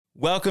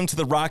Welcome to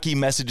the Rocky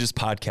Messages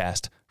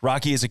podcast.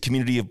 Rocky is a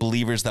community of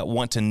believers that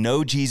want to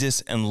know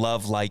Jesus and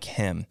love like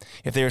him.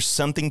 If there's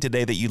something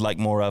today that you'd like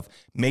more of,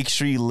 make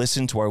sure you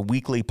listen to our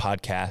weekly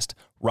podcast,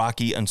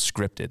 Rocky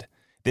Unscripted.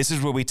 This is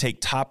where we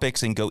take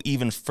topics and go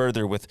even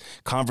further with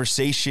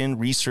conversation,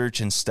 research,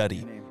 and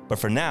study. But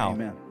for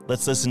now,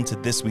 let's listen to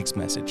this week's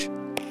message.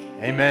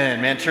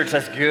 Amen. Man, church,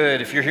 that's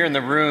good. If you're here in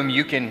the room,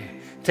 you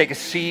can take a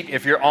seat.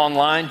 If you're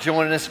online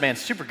joining us, man,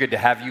 super good to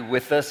have you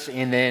with us.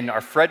 And then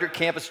our Frederick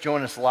campus,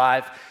 join us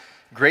live.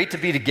 Great to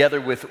be together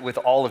with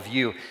all of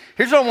you.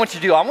 Here's what I want you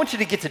to do. I want you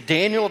to get to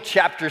Daniel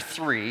chapter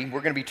 3.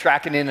 We're going to be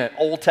tracking in an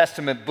Old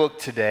Testament book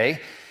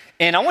today.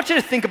 And I want you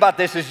to think about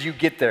this as you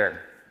get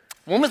there.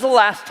 When was the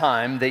last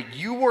time that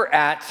you were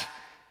at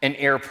an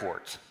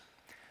airport?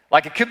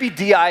 Like, it could be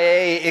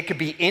DIA, it could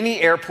be any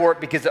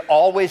airport, because it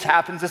always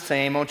happens the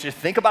same. I want you to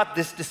think about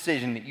this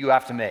decision that you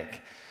have to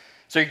make.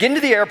 So you get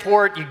into the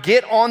airport, you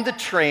get on the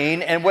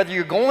train, and whether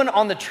you're going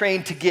on the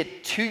train to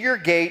get to your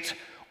gate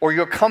or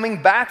you're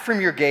coming back from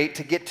your gate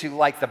to get to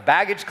like the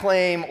baggage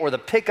claim or the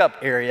pickup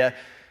area,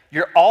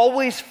 you're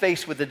always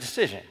faced with a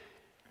decision.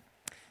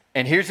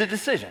 And here's the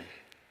decision.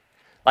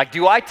 Like,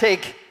 do I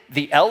take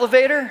the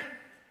elevator?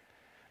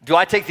 Do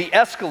I take the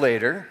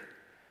escalator?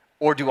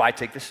 Or do I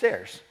take the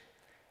stairs?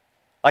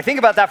 Like, think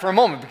about that for a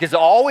moment, because it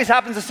always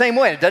happens the same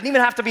way. It doesn't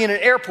even have to be in an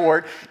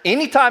airport.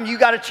 Anytime you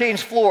got to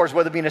change floors,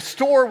 whether it be in a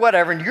store or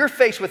whatever, and you're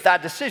faced with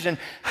that decision,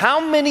 how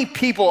many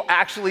people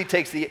actually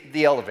takes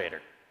the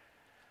elevator?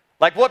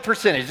 Like, what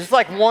percentage? It's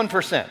like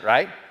 1%,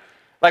 right?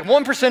 Like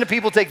 1% of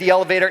people take the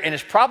elevator, and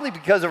it's probably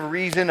because of a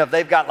reason of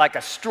they've got like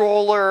a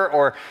stroller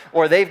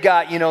or they've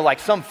got, like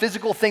some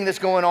physical thing that's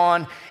going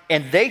on,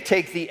 and they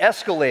take the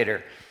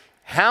escalator.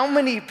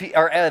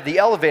 The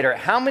elevator,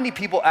 how many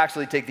people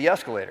actually take the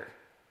escalator?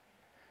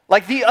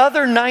 Like, the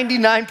other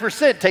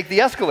 99% take the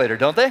escalator,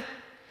 don't they?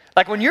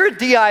 Like, when you're at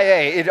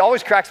DIA, it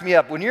always cracks me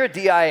up. When you're at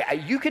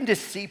DIA, you can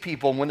just see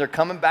people when they're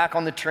coming back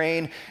on the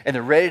train and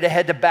they're ready to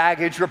head to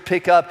baggage or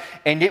pickup.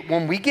 And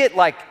when we get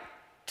like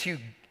to,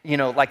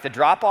 like the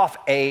drop-off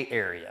A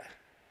area,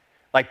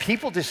 like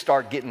people just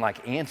start getting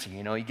like antsy,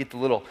 You get the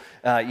little,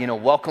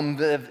 welcome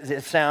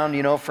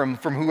sound, from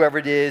whoever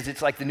it is.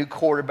 It's like the new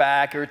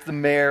quarterback or it's the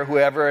mayor,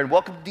 whoever, and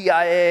welcome to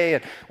DIA,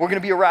 and we're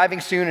going to be arriving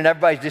soon, and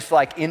everybody's just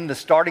like in the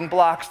starting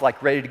blocks,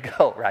 like ready to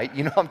go, right?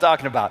 You know what I'm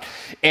talking about.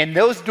 And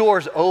those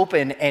doors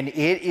open, and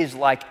it is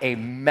like a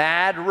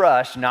mad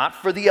rush, not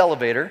for the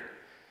elevator.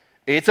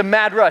 It's a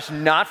mad rush,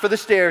 not for the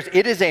stairs.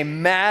 It is a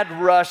mad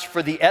rush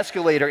for the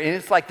escalator, and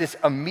it's like this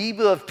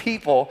amoeba of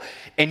people,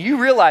 and you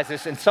realize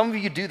this, and some of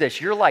you do this.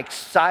 You're like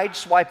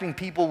side-swiping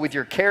people with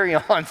your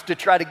carry-ons to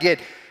try to get,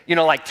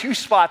 like 2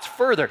 spots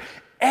further.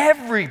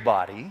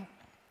 Everybody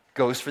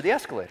goes for the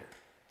escalator.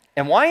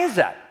 And why is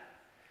that?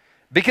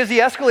 Because the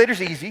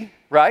escalator's easy,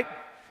 right?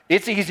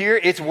 It's easier,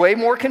 it's way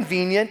more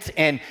convenient,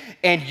 and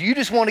you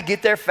just want to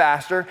get there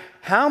faster.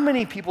 How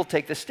many people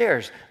take the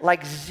stairs?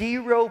 Like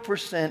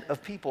 0%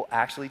 of people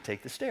actually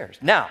take the stairs.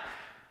 Now,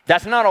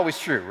 that's not always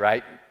true,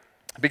 right?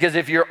 Because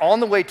if you're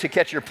on the way to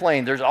catch your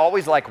plane, there's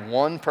always like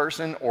one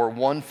person or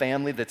one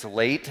family that's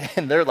late,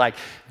 and they're like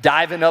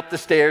diving up the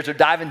stairs or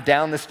diving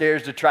down the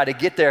stairs to try to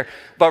get there.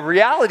 But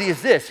reality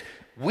is this: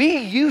 we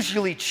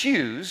usually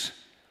choose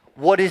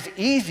what is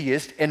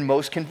easiest and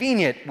most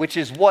convenient, which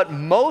is what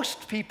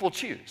most people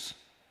choose.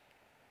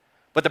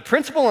 But the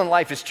principle in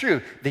life is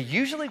true that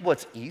usually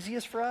what's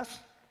easiest for us,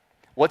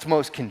 what's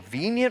most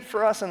convenient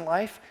for us in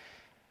life,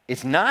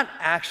 it's not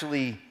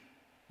actually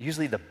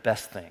usually the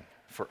best thing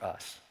for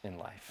us in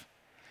life.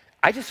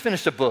 I just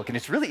finished a book, and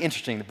it's really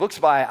interesting. The book's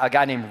by a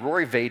guy named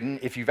Rory Vaden.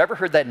 If you've ever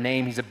heard that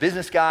name, he's a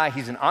business guy,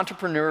 he's an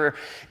entrepreneur.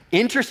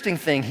 Interesting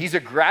thing, he's a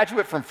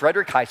graduate from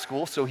Frederick High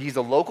School, so he's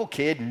a local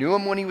kid, knew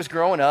him when he was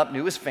growing up,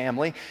 knew his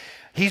family.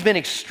 He's been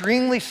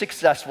extremely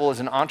successful as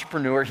an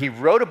entrepreneur. He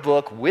wrote a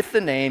book with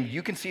the name,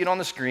 you can see it on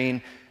the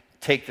screen,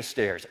 Take the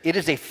Stairs. It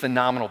is a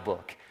phenomenal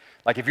book.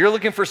 Like, if you're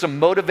looking for some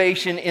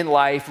motivation in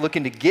life,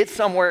 looking to get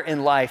somewhere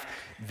in life,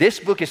 this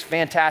book is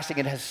fantastic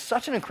and has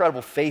such an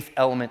incredible faith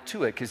element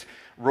to it, because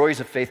Roy's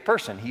a faith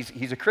person.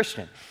 He's a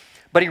Christian.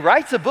 But he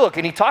writes a book,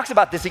 and he talks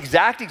about this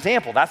exact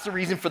example. That's the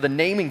reason for the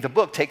naming the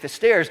book, Take the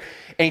Stairs.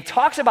 And he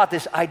talks about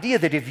this idea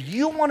that if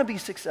you want to be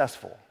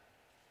successful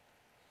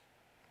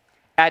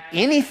at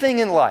anything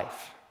in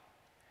life,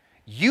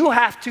 you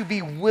have to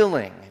be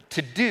willing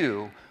to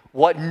do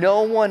what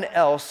no one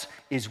else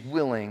is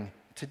willing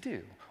to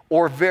do,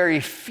 or very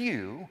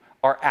few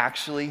are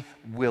actually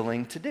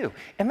willing to do.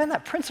 And man,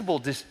 that principle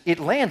it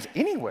lands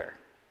anywhere.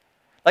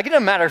 Like, it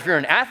doesn't matter if you're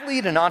an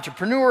athlete, an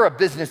entrepreneur, a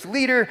business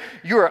leader,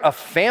 you're a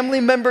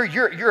family member,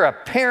 you're a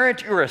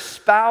parent, you're a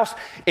spouse.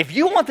 If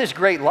you want this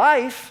great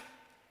life,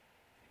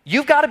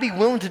 you've got to be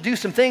willing to do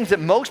some things that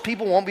most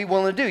people won't be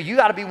willing to do. You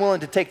got to be willing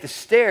to take the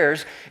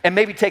stairs and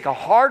maybe take a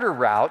harder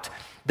route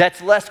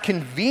that's less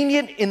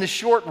convenient in the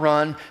short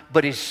run,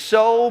 but is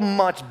so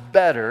much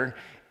better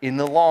in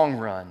the long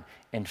run.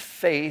 And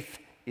faith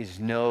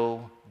is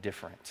no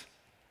different.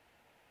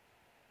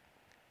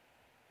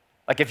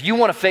 Like, if you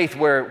want a faith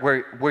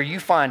where you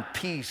find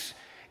peace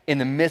in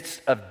the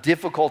midst of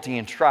difficulty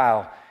and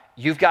trial,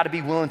 you've got to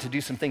be willing to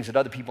do some things that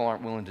other people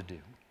aren't willing to do.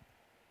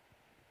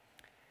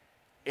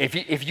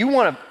 If you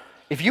want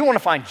to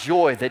find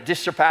joy that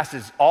just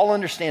surpasses all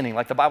understanding,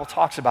 like the Bible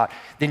talks about,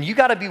 then you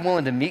got to be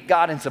willing to meet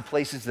God in some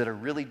places that are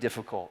really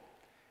difficult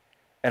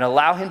and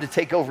allow him to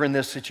take over in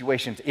those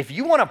situations. If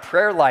you want a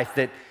prayer life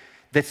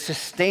that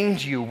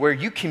sustains you, where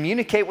you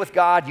communicate with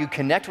God, you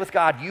connect with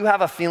God, you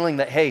have a feeling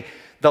that, hey,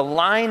 the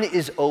line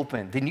is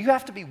open, then you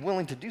have to be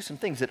willing to do some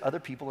things that other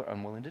people are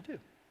unwilling to do.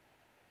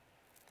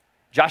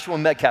 Joshua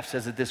Metcalf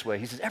says it this way.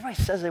 He says, everybody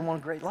says they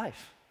want a great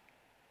life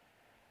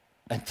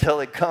until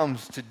it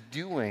comes to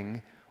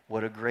doing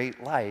what a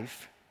great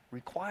life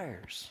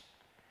requires.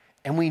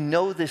 And we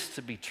know this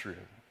to be true.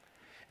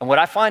 And what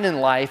I find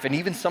in life, and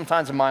even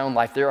sometimes in my own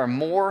life, there are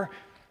more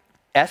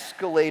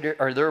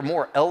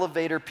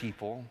elevator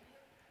people,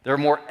 there are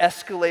more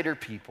escalator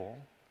people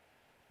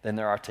than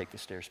there are take the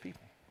stairs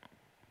people.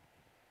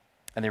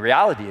 And the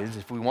reality is,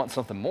 if we want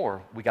something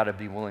more, we got to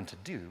be willing to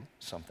do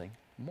something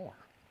more.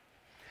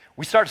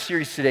 We start a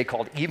series today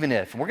called Even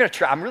If, and we're going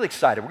to I'm really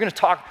excited. We're going to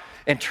talk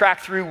and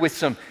track through with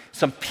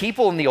some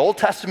people in the Old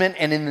Testament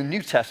and in the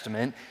New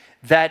Testament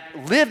that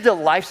lived a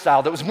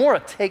lifestyle that was more a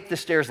take the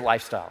stairs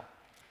lifestyle.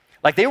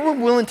 Like they were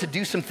willing to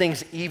do some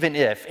things even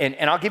if, and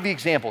I'll give you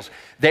examples.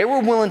 They were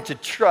willing to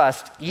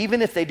trust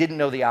even if they didn't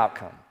know the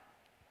outcome.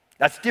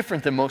 That's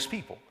different than most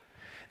people.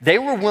 They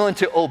were willing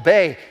to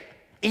obey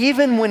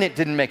even when it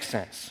didn't make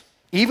sense,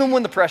 even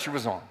when the pressure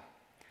was on.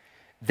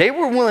 They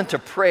were willing to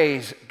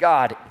praise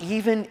God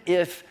even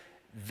if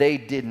they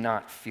did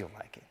not feel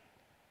like it.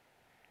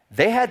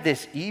 They had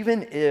this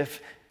even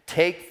if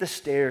take the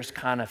stairs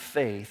kind of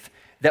faith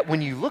that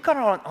when you look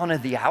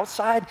on the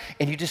outside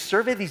and you just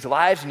survey these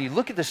lives and you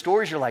look at the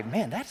stories, you're like,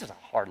 man, that's just a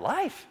hard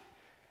life.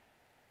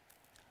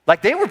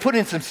 Like they were put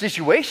in some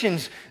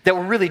situations that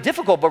were really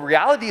difficult, but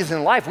reality is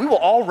in life, we will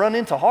all run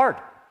into hard.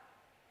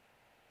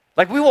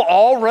 Like we will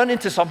all run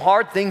into some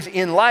hard things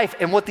in life,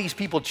 and what these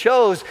people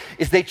chose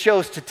is they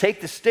chose to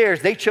take the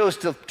stairs. They chose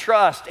to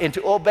trust and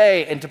to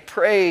obey and to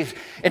praise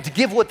and to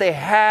give what they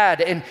had,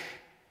 and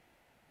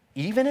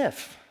even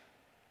if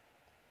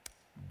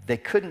they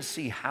couldn't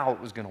see how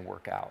it was going to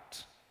work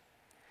out.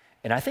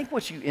 And I think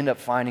what you end up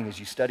finding as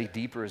you study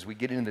deeper, as we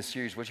get into this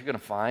series, what you're going to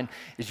find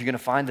is you're going to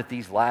find that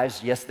these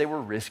lives, yes, they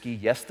were risky,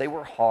 yes, they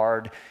were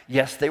hard,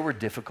 yes, they were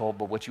difficult,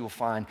 but what you will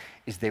find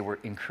is they were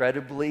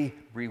incredibly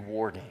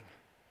rewarding.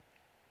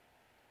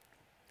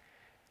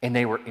 And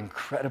they were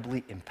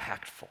incredibly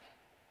impactful.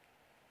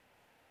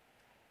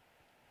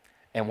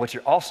 And what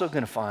you're also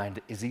going to find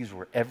is these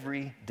were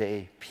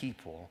everyday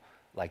people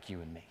like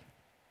you and me.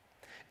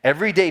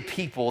 Everyday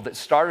people that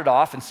started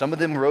off, and some of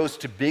them rose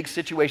to big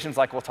situations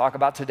like we'll talk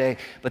about today,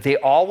 but they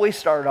always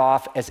started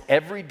off as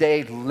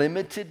everyday,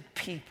 limited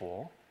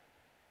people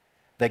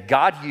that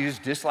God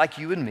used just like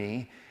you and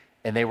me,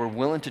 and they were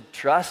willing to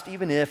trust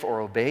even if,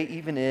 or obey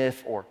even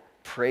if, or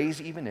praise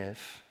even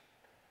if.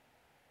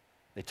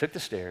 They took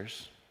the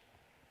stairs,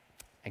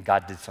 and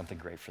God did something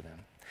great for them.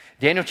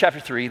 Daniel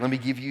chapter 3, let me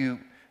give you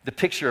the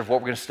picture of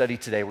what we're going to study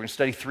today. We're going to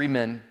study three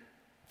men.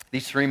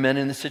 These three men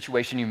in this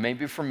situation, you may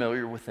be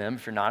familiar with them.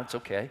 If you're not, it's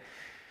okay.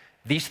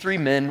 These three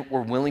men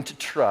were willing to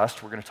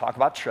trust. We're going to talk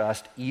about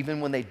trust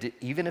even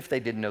if they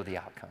didn't know the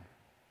outcome.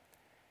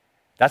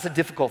 That's a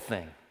difficult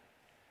thing.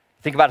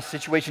 Think about a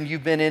situation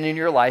you've been in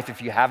your life.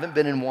 If you haven't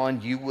been in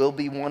one, you will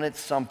be one at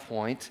some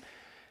point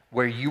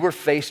where you were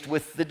faced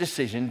with the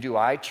decision, do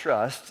I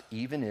trust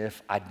even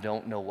if I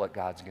don't know what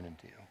God's going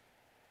to do?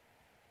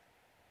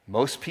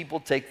 Most people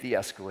take the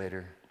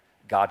escalator.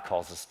 God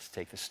calls us to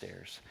take the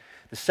stairs.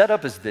 The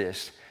setup is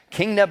this.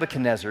 King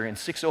Nebuchadnezzar in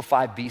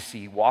 605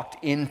 BC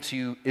walked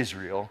into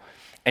Israel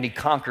and he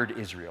conquered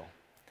Israel.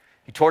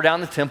 He tore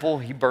down the temple,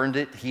 he burned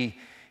it,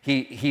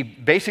 he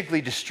basically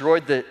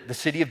destroyed the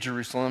city of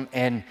Jerusalem,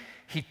 and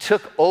he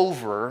took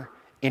over,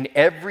 in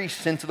every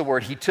sense of the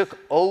word, he took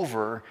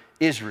over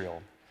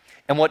Israel.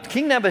 And what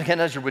King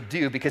Nebuchadnezzar would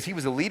do, because he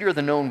was a leader of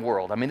the known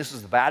world, I mean, this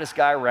was the baddest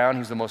guy around, he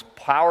was the most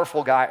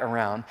powerful guy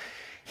around,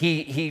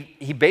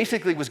 he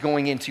basically was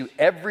going into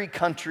every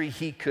country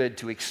he could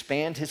to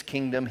expand his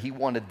kingdom. He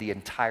wanted the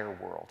entire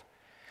world.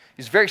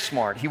 He's very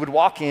smart. He would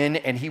walk in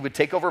and he would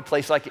take over a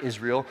place like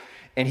Israel,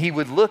 and he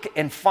would look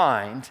and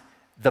find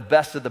the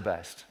best of the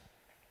best.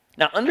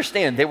 Now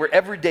understand, they were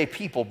everyday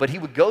people, but he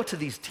would go to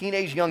these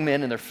teenage young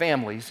men and their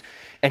families,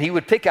 and he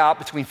would pick out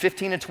between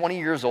 15 and 20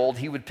 years old,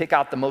 he would pick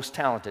out the most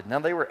talented. Now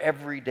they were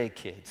everyday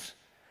kids,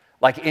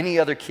 like any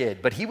other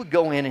kid, but he would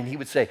go in and he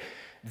would say,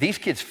 these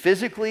kids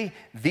physically,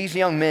 these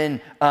young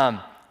men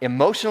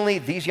emotionally,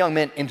 these young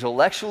men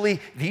intellectually,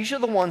 these are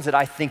the ones that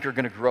I think are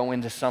going to grow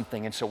into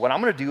something. And so what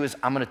I'm going to do is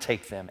I'm going to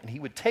take them. And he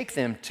would take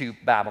them to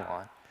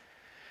Babylon.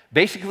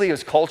 Basically, it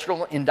was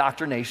cultural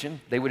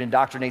indoctrination. They would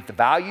indoctrinate the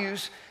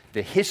values,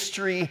 the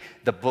history,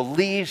 the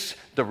beliefs,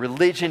 the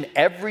religion,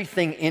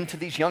 everything into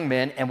these young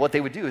men. And what they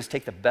would do is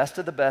take the best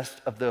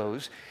of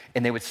those,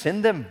 and they would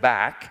send them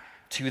back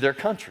to their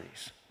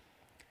countries.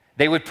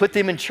 They would put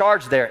them in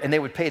charge there, and they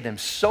would pay them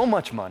so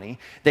much money.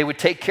 They would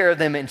take care of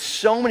them in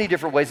so many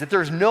different ways that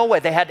there's no way.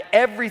 They had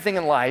everything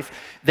in life.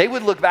 They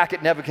would look back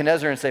at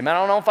Nebuchadnezzar and say, man, I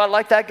don't know if I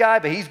like that guy,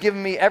 but he's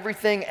giving me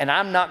everything, and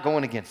I'm not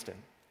going against him.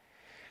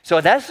 So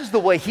this is the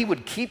way he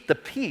would keep the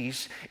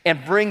peace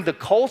and bring the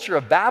culture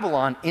of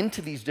Babylon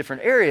into these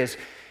different areas.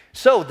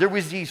 So there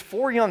was these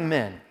four young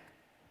men.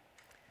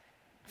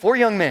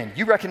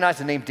 You recognize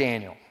the name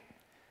Daniel.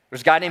 There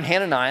was a guy named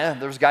Hananiah,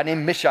 there was a guy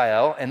named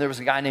Mishael, and there was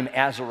a guy named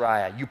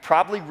Azariah. You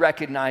probably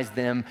recognize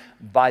them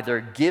by their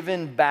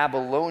given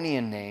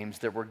Babylonian names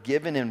that were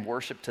given in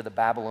worship to the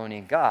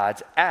Babylonian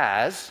gods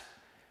as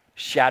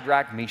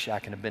Shadrach,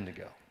 Meshach, and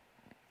Abednego.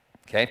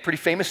 Okay, pretty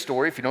famous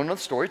story. If you don't know the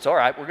story, it's all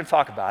right, we're going to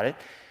talk about it.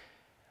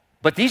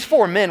 But these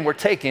four men were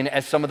taken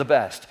as some of the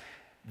best.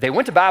 They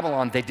went to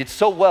Babylon, they did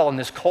so well in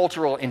this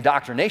cultural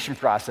indoctrination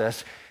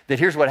process that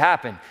here's what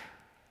happened.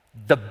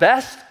 The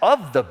best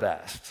of the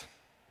best,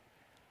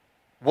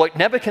 what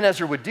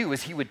Nebuchadnezzar would do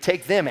is he would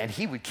take them and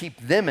he would keep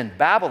them in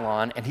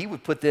Babylon and he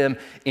would put them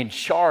in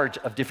charge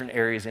of different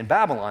areas in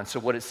Babylon. So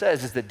what it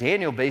says is that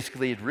Daniel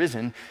basically had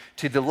risen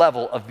to the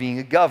level of being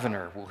a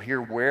governor. We'll hear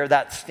where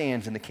that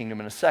stands in the kingdom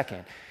in a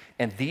second.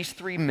 And these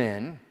three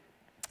men,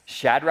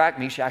 Shadrach,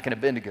 Meshach, and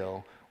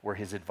Abednego, were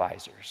his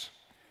advisors.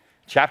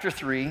 Chapter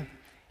 3,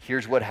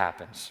 here's what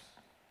happens.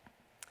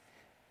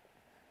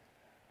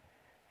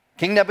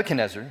 King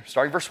Nebuchadnezzar,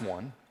 starting verse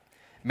 1,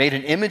 made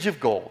an image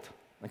of gold.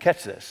 Now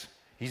catch this.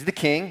 He's the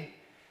king.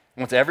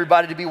 He wants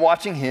everybody to be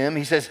watching him.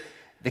 He says,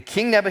 the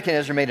king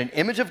Nebuchadnezzar made an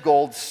image of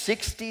gold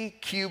 60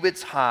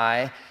 cubits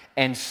high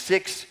and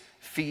 6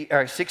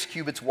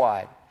 cubits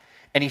wide.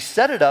 And he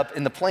set it up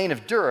in the plain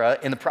of Dura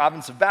in the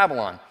province of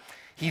Babylon.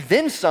 He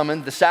then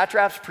summoned the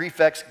satraps,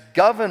 prefects,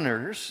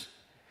 governors,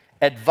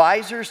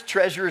 advisors,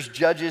 treasurers,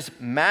 judges,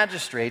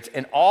 magistrates,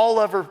 and all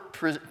other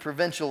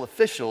provincial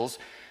officials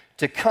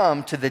to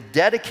come to the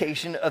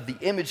dedication of the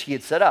image he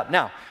had set up.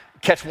 Now,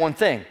 catch one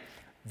thing.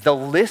 The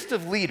list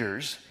of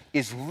leaders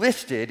is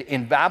listed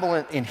in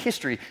Babylon in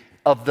history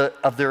of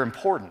their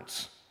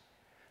importance.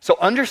 So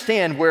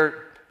understand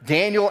where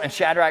Daniel and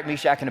Shadrach,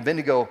 Meshach, and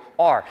Abednego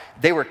are.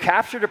 They were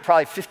captured at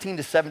probably 15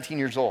 to 17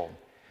 years old.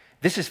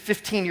 This is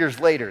 15 years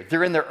later.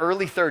 They're in their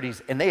early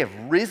 30s, and they have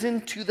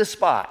risen to the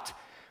spot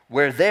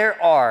where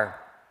there are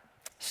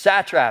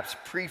satraps,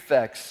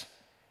 prefects,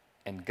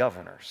 and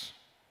governors.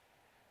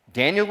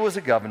 Daniel was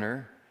a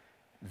governor.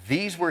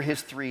 These were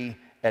his three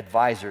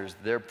advisors.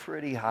 They're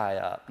pretty high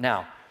up.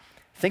 Now,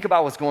 think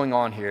about what's going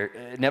on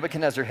here.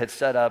 Nebuchadnezzar had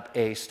set up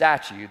a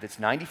statue that's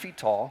 90 feet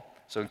tall.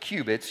 So in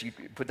cubits, you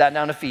put that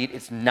down to feet,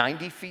 it's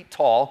 90 feet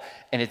tall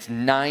and it's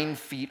 9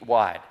 feet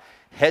wide.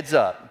 Heads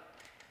up,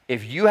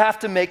 if you have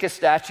to make a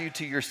statue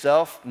to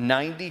yourself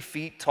 90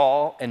 feet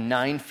tall and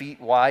 9 feet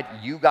wide,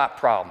 you got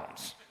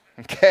problems,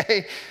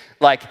 okay?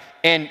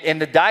 And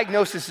the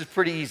diagnosis is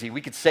pretty easy. We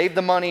could save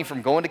the money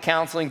from going to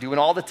counseling, doing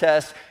all the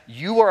tests.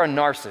 You are a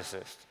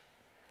narcissist.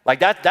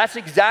 That's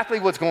exactly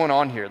what's going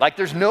on here.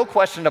 There's no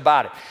question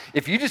about it.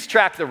 If you just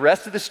track the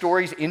rest of the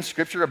stories in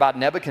Scripture about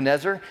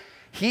Nebuchadnezzar,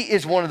 he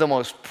is one of the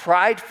most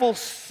prideful,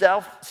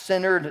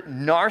 self-centered,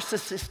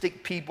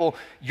 narcissistic people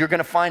you're going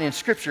to find in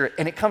Scripture,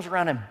 and it comes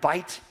around and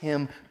bites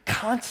him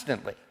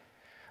constantly.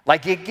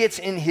 It gets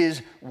in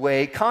his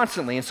way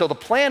constantly. And so the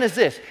plan is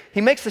this.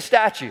 He makes the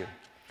statue.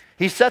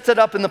 He sets it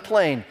up in the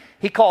plain.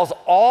 He calls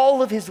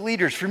all of his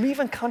leaders from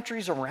even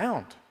countries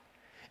around.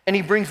 And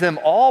he brings them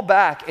all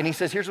back and he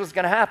says, here's what's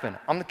going to happen.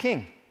 I'm the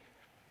king.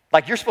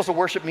 You're supposed to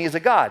worship me as a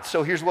god.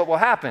 So here's what will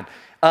happen.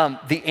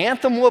 The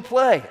anthem will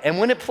play. And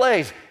when it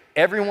plays,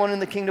 everyone in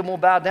the kingdom will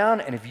bow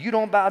down. And if you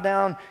don't bow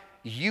down,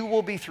 you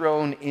will be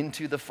thrown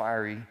into the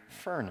fiery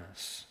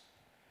furnace.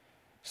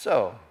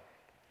 So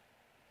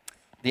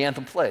the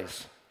anthem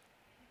plays.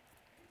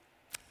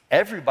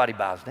 Everybody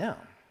bows down,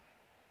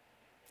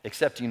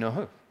 except you know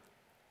who.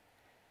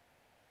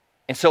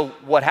 And so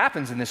what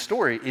happens in this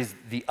story is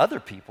the other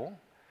people,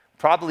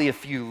 probably a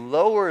few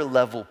lower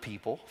level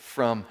people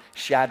from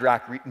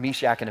Shadrach,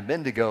 Meshach, and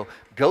Abednego,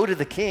 go to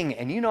the king,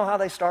 and you know how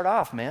they start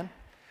off, man.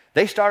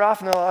 They start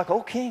off and they're like,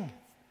 oh, king,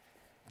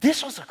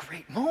 this was a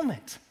great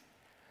moment.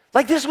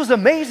 This was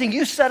amazing.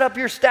 You set up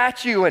your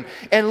statue,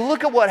 and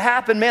look at what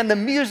happened, man. The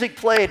music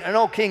played, and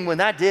oh, king, when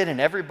that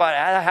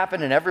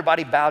happened and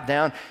everybody bowed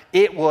down,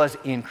 it was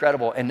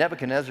incredible. And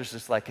Nebuchadnezzar's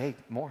just like, hey,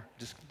 more.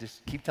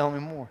 Just keep telling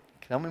me more.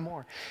 Tell me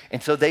more.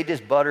 And so they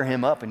just butter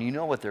him up, and you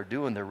know what they're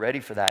doing. They're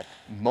ready for that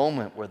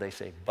moment where they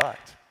say, but.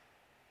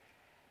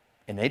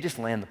 And they just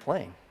land the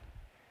plane.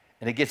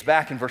 And it gets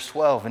back in verse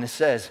 12, and it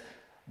says,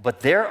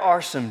 but there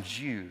are some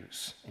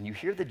Jews, and you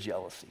hear the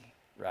jealousy,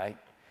 right?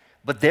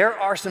 But there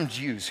are some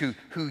Jews who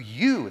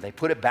they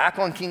put it back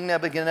on King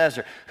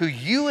Nebuchadnezzar, who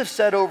you have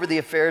set over the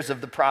affairs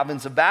of the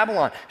province of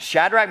Babylon,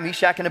 Shadrach,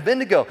 Meshach, and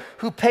Abednego,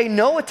 who pay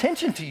no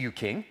attention to you,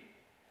 king,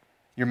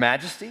 your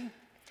majesty.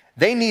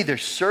 They neither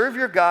serve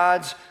your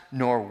gods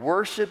nor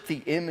worship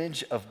the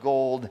image of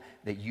gold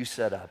that you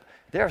set up.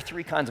 There are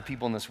three kinds of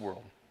people in this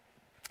world.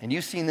 And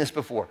you've seen this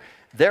before.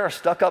 There are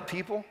stuck-up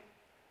people.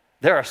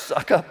 There are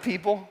suck-up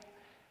people.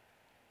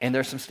 and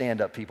there's some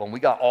stand-up people, and we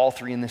got all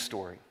three in this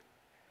story.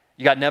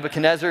 You got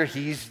Nebuchadnezzar,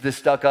 he's the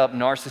stuck-up,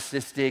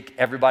 narcissistic,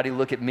 everybody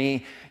look at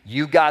me.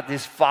 You got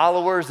these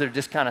followers that are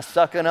just kind of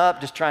sucking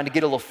up, just trying to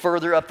get a little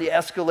further up the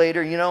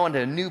escalator, into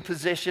a new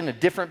position, a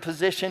different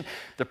position.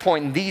 They're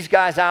pointing these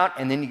guys out,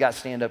 and then you got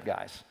stand-up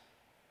guys.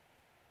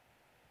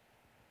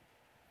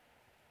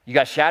 You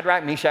got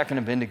Shadrach, Meshach, and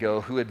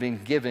Abednego, who had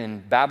been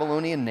given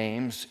Babylonian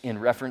names in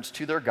reference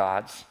to their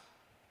gods,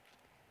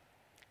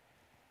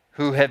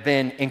 who have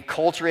been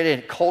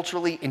enculturated,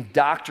 culturally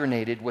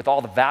indoctrinated with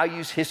all the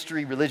values,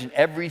 history, religion,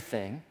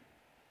 everything.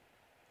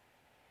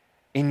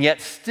 And yet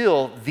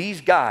still,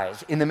 these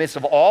guys, in the midst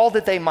of all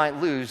that they might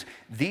lose,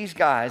 these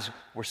guys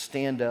were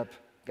stand-up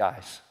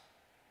guys.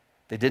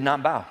 They did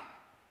not bow.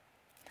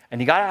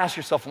 And you got to ask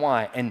yourself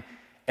why. And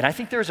I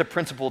think there's a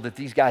principle that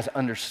these guys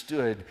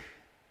understood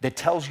that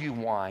tells you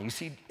why. You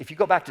see, if you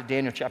go back to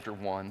Daniel chapter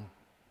 1,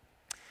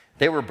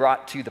 they were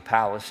brought to the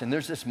palace, and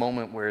there's this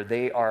moment where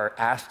they are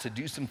asked to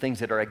do some things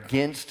that are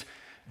against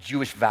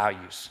Jewish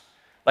values,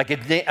 like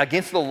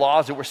against the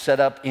laws that were set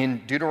up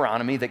in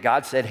Deuteronomy that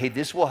God said, hey,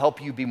 this will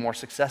help you be more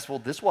successful,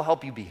 this will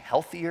help you be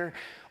healthier,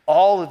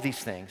 all of these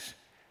things.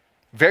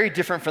 Very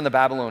different from the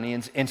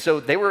Babylonians, and so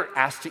they were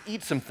asked to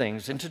eat some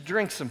things and to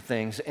drink some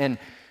things, and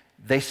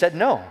they said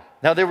no.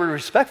 Now, they were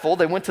respectful.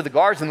 They went to the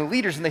guards and the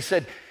leaders, and they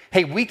said,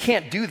 hey, we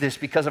can't do this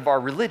because of our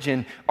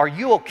religion. Are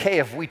you okay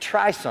if we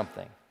try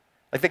something?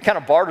 Like they kind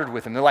of bartered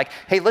with him. They're like,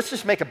 hey, let's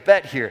just make a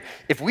bet here.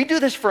 If we do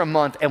this for a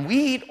month and we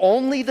eat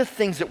only the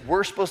things that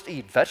we're supposed to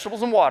eat,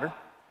 vegetables and water.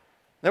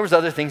 There was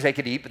other things they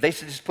could eat, but they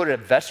said just put it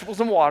at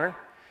vegetables and water.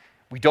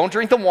 We don't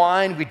drink the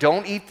wine. We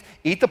don't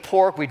eat the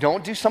pork. We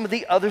don't do some of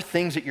the other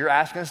things that you're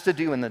asking us to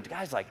do. And the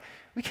guy's like,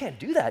 we can't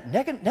do that.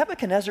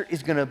 Nebuchadnezzar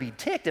is going to be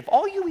ticked. If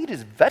all you eat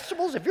is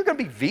vegetables, if you're going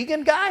to be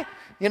vegan guy,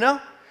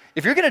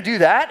 if you're going to do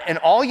that and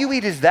all you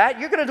eat is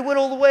that, you're going to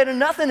dwindle away to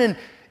nothing.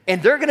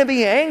 And they're going to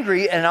be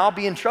angry, and I'll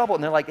be in trouble.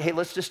 And they're like, hey,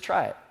 let's just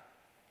try it.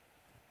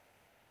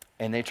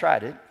 And they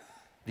tried it.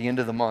 The end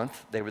of the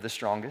month, they were the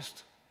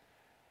strongest,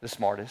 the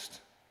smartest,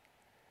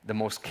 the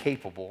most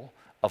capable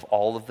of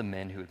all of the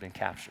men who had been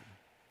captured.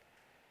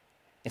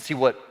 And see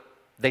what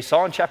they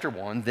saw in chapter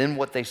 1, then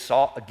what they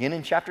saw again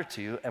in chapter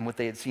 2, and what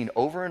they had seen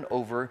over and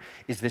over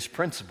is this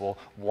principle.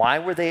 Why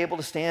were they able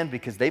to stand?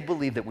 Because they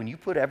believed that when you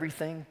put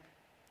everything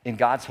in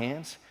God's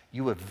hands,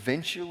 you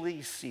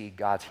eventually see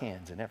God's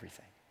hands in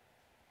everything.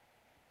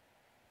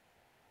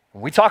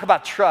 When we talk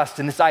about trust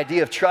and this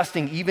idea of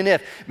trusting even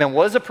if,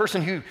 what is a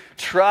person who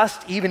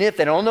trusts even if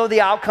they don't know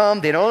the outcome,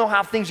 they don't know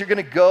how things are going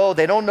to go,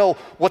 they don't know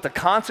what the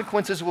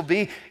consequences will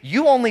be?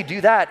 You only do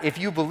that if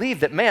you believe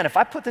that, if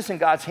I put this in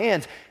God's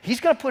hands, he's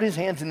going to put his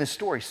hands in this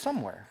story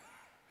somewhere.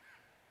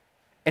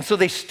 And so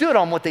they stood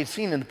on what they'd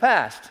seen in the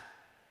past.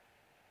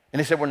 And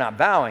they said, we're not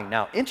bowing.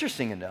 Now,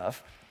 interesting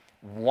enough,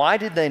 why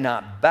did they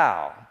not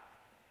bow?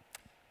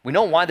 We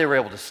know why they were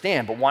able to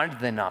stand, but why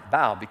did they not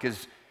bow?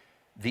 Because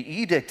the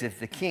edict that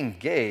the king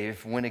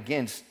gave went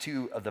against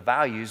two of the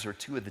values or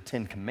two of the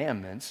 10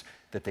 commandments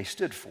that they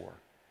stood for.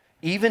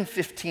 Even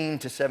 15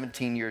 to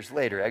 17 years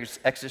later,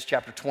 Exodus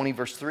chapter 20,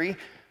 verse 3,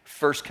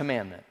 first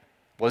commandment.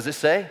 What does it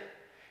say?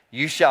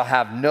 You shall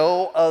have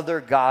no other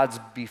gods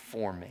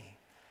before me.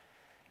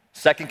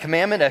 Second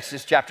commandment,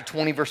 Exodus chapter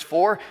 20, verse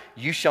 4,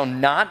 you shall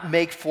not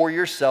make for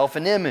yourself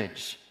an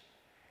image.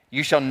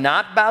 You shall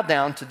not bow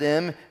down to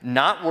them,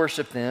 not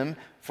worship them,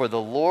 for the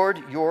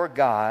Lord your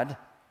God,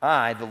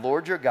 I, the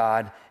Lord your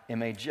God,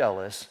 am a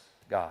jealous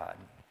God.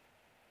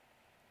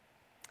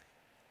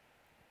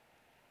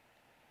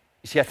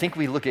 You see, I think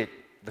we look at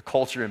the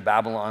culture in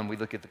Babylon, we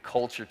look at the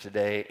culture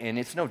today, and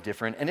it's no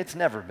different, and it's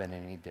never been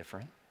any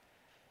different.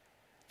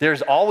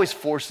 There's always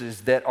forces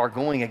that are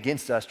going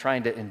against us,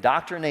 trying to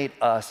indoctrinate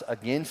us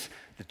against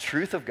the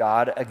truth of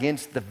God,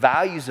 against the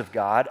values of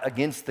God,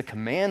 against the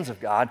commands of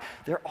God.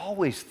 There are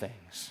always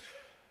things.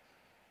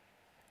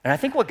 And I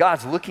think what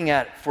God's looking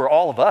at for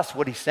all of us,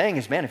 what he's saying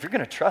is, if you're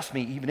going to trust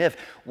me, even if,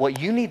 what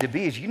you need to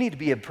be is you need to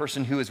be a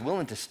person who is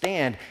willing to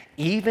stand,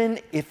 even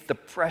if the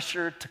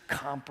pressure to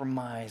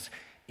compromise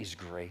is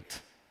great.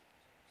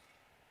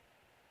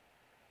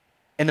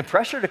 And the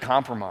pressure to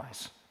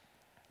compromise,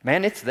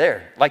 it's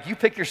there. Like you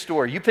pick your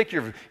story, you pick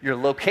your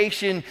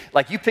location,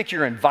 like you pick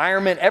your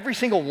environment. Every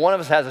single one of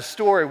us has a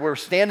story where we're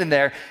standing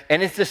there,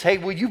 and it's this, hey,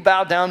 will you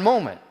bow down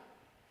moment?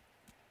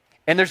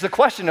 And there's the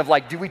question of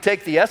do we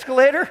take the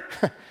escalator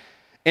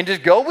and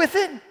just go with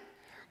it?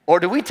 Or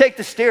do we take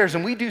the stairs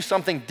and we do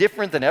something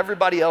different than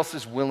everybody else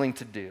is willing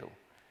to do?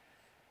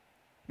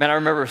 I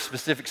remember a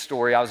specific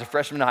story. I was a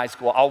freshman in high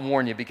school. I'll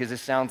warn you because it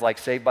sounds like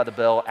Saved by the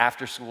Bell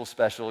after school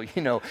special.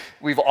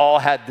 We've all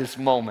had this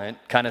moment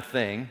kind of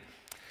thing.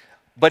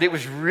 But it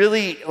was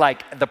really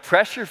the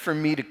pressure for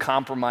me to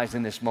compromise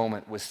in this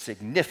moment was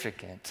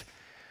significant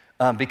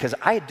because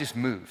I had just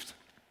moved.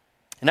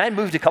 And I had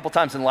moved a couple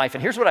times in life,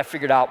 and here's what I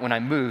figured out when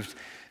I moved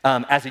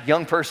as a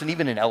young person,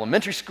 even in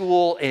elementary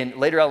school, and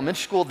later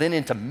elementary school, then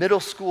into middle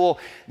school,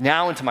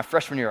 now into my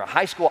freshman year of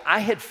high school. I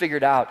had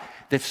figured out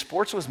that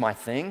sports was my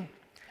thing,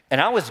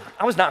 and I was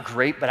not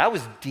great, but I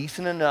was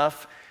decent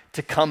enough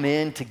to come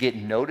in, to get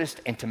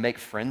noticed, and to make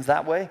friends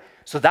that way.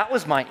 So that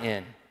was my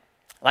in.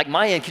 Like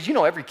my in, because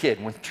every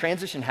kid, when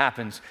transition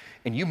happens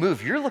and you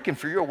move, you're looking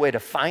for your way to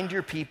find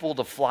your people,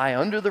 to fly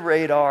under the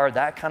radar,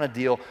 that kind of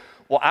deal.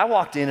 Well, I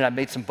walked in and I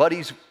made some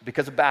buddies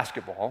because of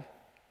basketball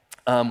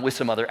with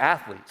some other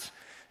athletes.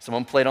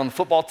 Someone played on the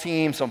football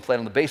team, someone played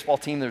on the baseball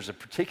team. There's a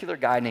particular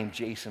guy named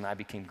Jason I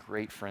became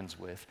great friends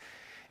with.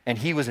 And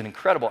he was an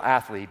incredible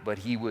athlete, but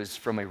he was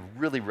from a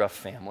really rough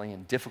family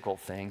and difficult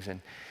things.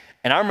 And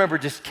I remember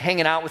just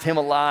hanging out with him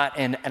a lot.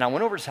 And I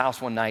went over to his house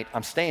one night.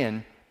 I'm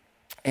staying,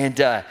 and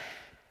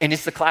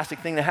it's the classic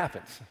thing that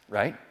happens,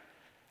 right?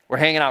 We're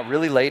hanging out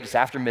really late. It's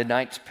after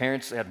midnight. His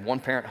parents had one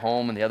parent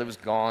home, and the other was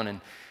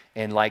gone,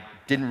 and like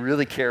didn't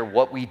really care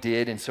what we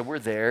did. And so we're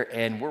there,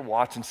 and we're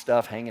watching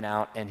stuff, hanging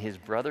out. And his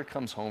brother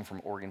comes home from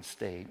Oregon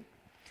State.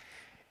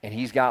 And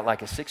he's got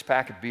like a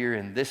 6-pack of beer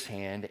in this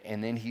hand,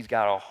 and then he's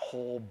got a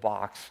whole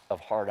box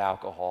of hard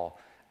alcohol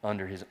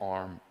under his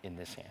arm in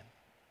this hand.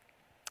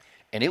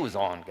 And it was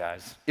on,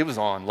 guys. It was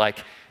on. Like,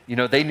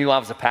 they knew I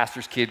was a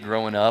pastor's kid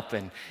growing up,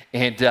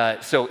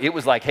 and so it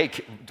was like, hey,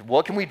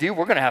 what can we do?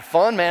 We're going to have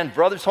fun, man.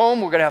 Brother's home.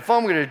 We're going to have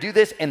fun. We're going to do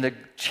this. And the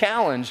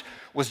challenge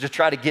was to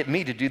try to get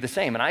me to do the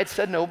same. And I had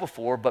said no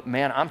before, but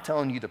man, I'm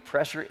telling you, the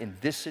pressure in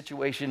this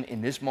situation,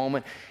 in this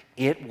moment,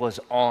 it was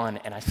on.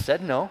 And I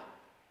said no.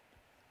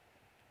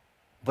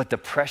 But the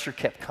pressure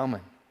kept coming.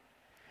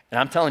 And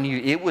I'm telling you,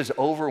 it was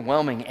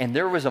overwhelming. And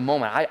there was a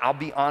moment, I'll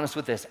be honest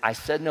with this, I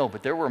said no,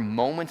 but there were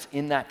moments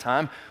in that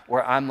time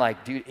where I'm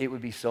like, dude, it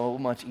would be so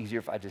much easier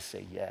if I just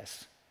say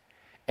yes.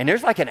 And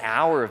there's like an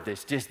hour of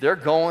this, just they're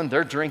going,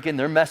 they're drinking,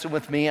 they're messing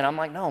with me. And I'm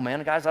like, no,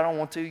 man, guys, I don't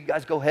want to. You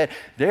guys go ahead.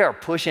 They are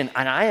pushing,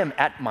 and I am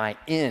at my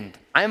end.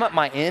 I am at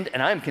my end,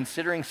 and I am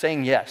considering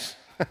saying yes.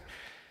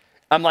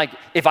 I'm like,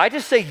 if I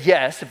just say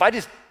yes, if I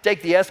just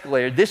take the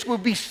escalator, this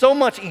would be so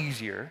much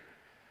easier.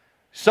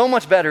 So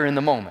much better in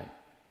the moment.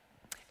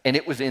 And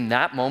it was in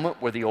that moment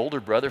where the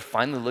older brother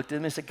finally looked at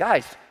him and said,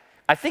 guys,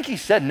 I think he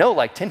said no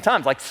like 10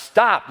 times. Like,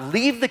 stop,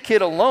 leave the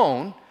kid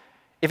alone.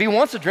 If he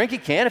wants to drink, he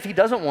can. If he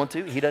doesn't want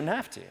to, he doesn't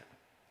have to.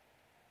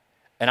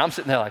 And I'm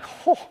sitting there like,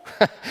 oh,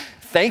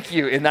 thank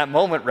you in that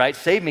moment, right?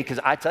 Save me,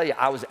 because I tell you,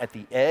 I was at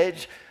the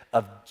edge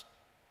of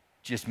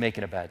just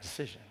making a bad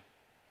decision.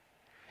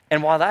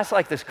 And while that's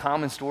like this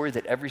common story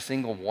that every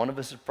single one of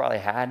us has probably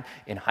had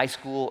in high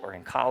school or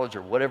in college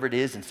or whatever it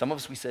is, and some of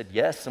us we said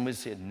yes, some of us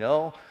said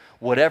no,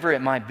 whatever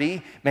it might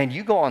be, man,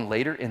 you go on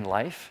later in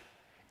life,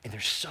 and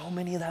there's so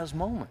many of those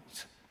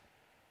moments.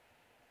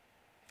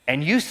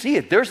 And you see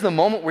it. There's the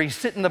moment where you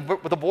sit in the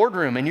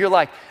boardroom, and you're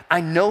like, I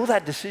know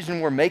that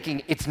decision we're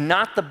making, it's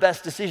not the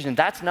best decision.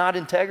 That's not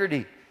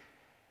integrity.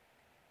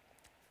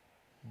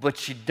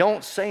 But you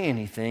don't say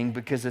anything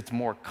because it's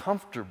more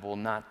comfortable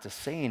not to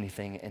say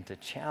anything and to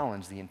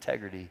challenge the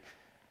integrity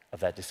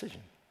of that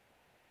decision.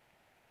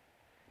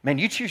 Man,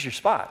 you choose your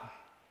spot.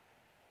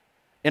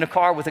 In a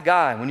car with a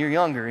guy when you're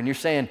younger and you're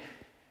saying,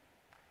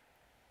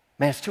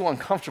 man, it's too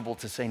uncomfortable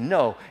to say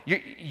no.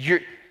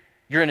 You're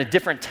in a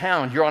different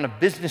town, you're on a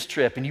business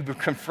trip, and you've been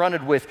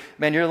confronted with,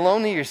 man, you're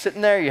lonely, you're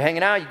sitting there, you're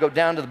hanging out, you go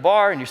down to the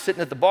bar, and you're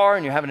sitting at the bar,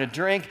 and you're having a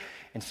drink,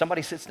 and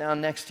somebody sits down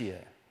next to you.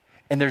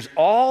 And there's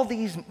all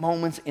these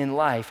moments in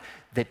life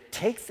that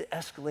take the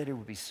escalator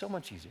would be so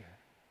much easier.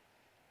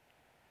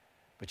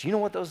 But you know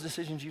what those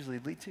decisions usually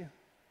lead to?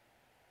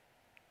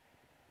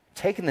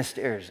 Taking the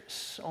stairs is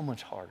so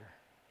much harder.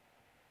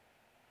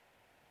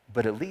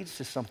 But it leads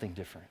to something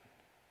different.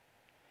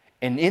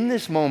 And in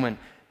this moment,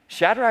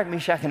 Shadrach,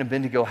 Meshach, and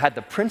Abednego had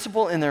the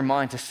principle in their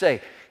mind to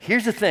say,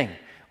 here's the thing,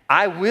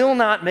 I will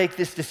not make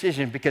this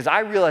decision because I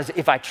realize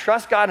if I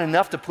trust God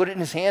enough to put it in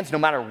his hands, no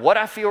matter what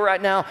I feel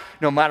right now,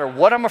 no matter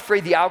what I'm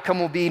afraid the outcome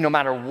will be, no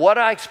matter what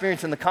I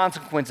experience in the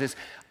consequences,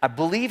 I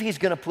believe he's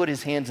going to put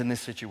his hands in this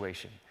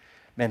situation.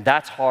 Man,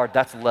 that's hard.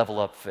 That's level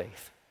up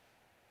faith.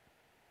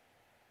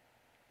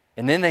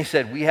 And then they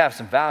said, we have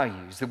some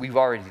values that we've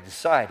already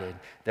decided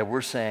that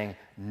we're saying,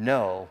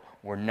 no,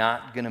 we're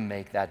not going to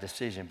make that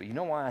decision. But you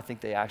know why I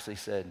think they actually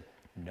said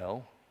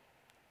no?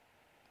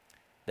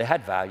 They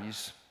had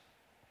values.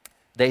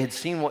 They had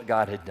seen what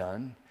God had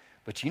done,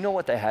 but you know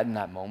what they had in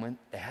that moment?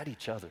 They had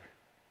each other.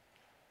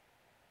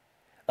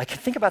 Like,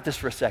 think about this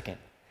for a second.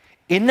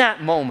 In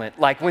that moment,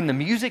 like when the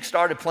music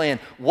started playing,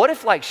 what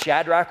if like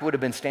Shadrach would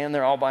have been standing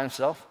there all by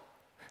himself?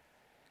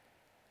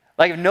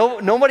 Like if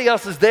nobody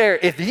else is there,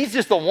 if he's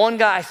just the one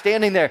guy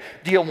standing there,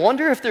 do you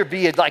wonder if there'd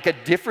be a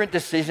different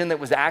decision that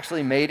was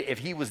actually made if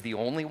he was the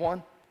only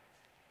one?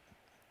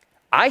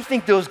 I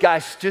think those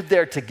guys stood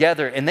there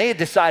together and they had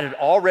decided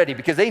already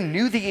because they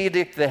knew the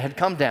edict that had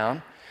come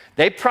down.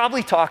 They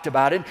probably talked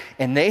about it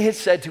and they had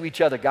said to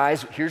each other,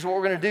 guys, here's what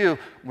we're going to do.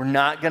 We're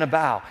not going to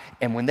bow.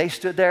 And when they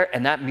stood there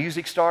and that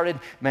music started,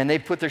 man, they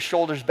put their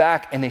shoulders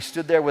back and they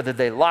stood there, whether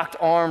they locked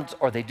arms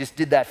or they just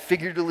did that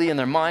figuratively in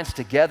their minds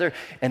together.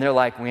 And they're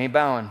like, we ain't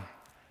bowing.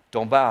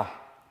 Don't bow.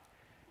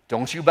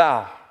 Don't you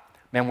bow.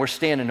 Man, we're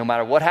standing no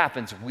matter what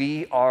happens.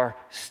 We are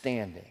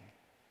standing.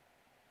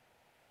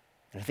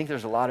 And I think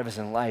there's a lot of us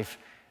in life,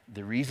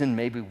 the reason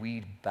maybe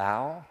we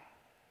bow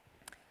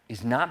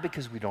is not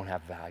because we don't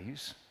have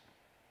values.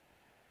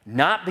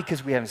 Not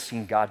because we haven't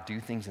seen God do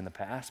things in the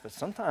past, but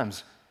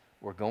sometimes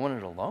we're going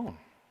it alone.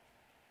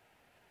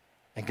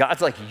 And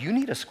God's like, you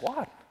need a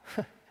squad.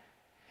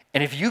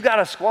 And if you got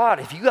a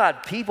squad, if you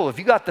got people, if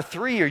you got the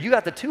 3 or you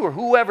got the 2 or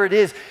whoever it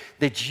is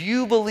that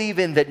you believe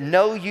in, that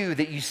know you,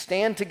 that you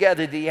stand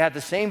together, that you have the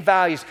same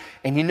values,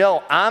 and you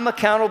know I'm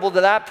accountable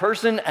to that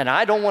person and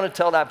I don't want to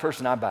tell that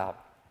person I bowed,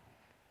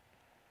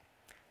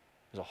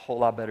 there's a whole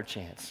lot better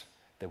chance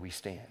that we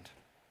stand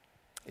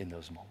in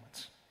those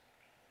moments.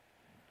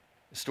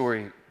 The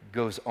story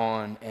goes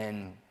on,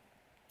 and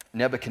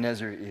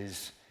Nebuchadnezzar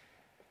is,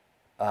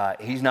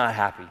 he's not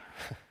happy.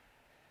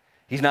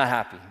 He's not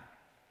happy.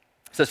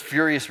 It says,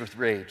 furious with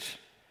rage,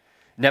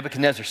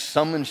 Nebuchadnezzar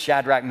summoned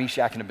Shadrach,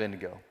 Meshach, and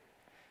Abednego.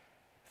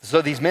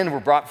 So these men were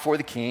brought before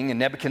the king, and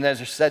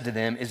Nebuchadnezzar said to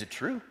them, is it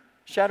true,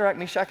 Shadrach,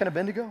 Meshach, and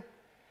Abednego,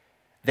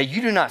 that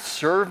you do not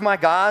serve my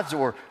gods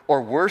or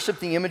worship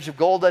the image of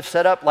gold I've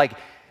set up? Like,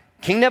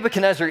 King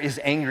Nebuchadnezzar is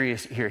angry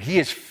here. He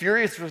is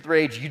furious with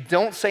rage. You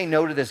don't say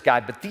no to this guy,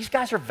 but these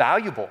guys are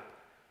valuable.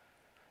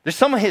 They're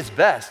some of his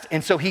best.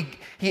 And so he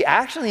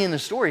actually, in the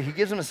story, he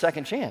gives them a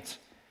second chance.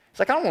 It's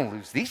like, I don't want to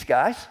lose these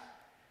guys.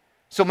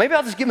 So maybe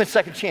I'll just give him a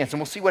second chance and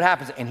we'll see what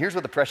happens. And here's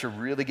where the pressure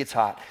really gets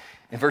hot.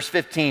 In verse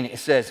 15, it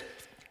says,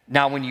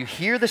 now when you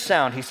hear the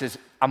sound, he says,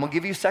 I'm going to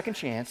give you a second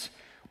chance.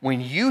 When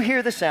you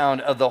hear the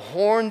sound of the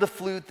horn, the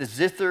flute, the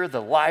zither,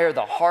 the lyre,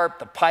 the harp,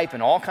 the pipe,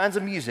 and all kinds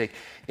of music,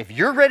 if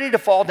you're ready to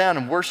fall down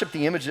and worship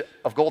the image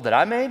of gold that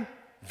I made,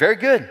 very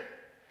good.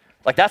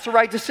 Like, that's the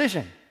right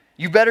decision.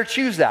 You better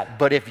choose that.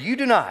 But if you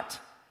do not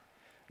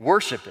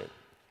worship it,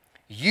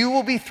 you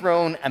will be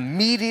thrown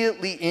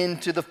immediately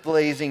into the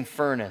blazing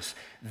furnace.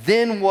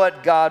 Then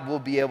what God will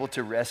be able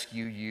to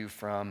rescue you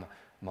from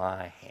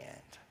my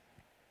hand?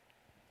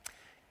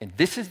 And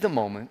this is the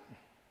moment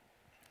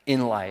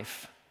in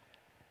life.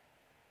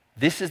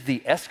 This is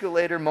the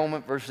escalator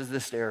moment versus the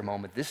stair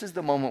moment. This is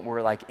the moment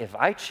where, like, if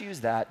I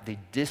choose that, the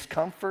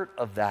discomfort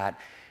of that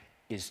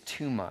is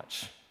too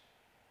much.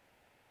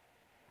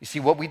 You see,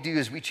 what we do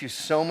is we choose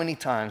so many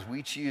times.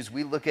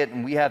 We look at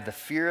and we have the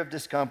fear of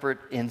discomfort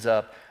ends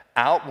up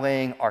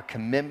outweighing our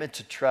commitment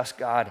to trust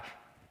God,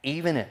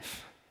 even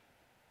if.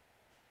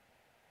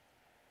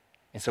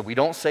 And so we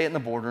don't say it in the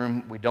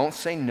boardroom. We don't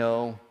say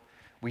no.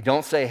 We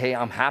don't say, hey,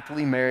 I'm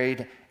happily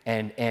married,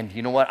 and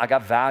you know what? I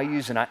got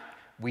values, and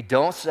we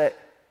don't say,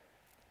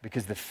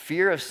 because the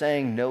fear of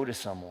saying no to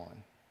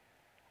someone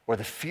or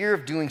the fear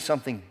of doing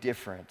something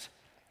different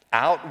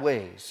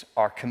outweighs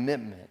our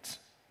commitment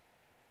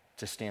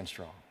to stand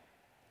strong.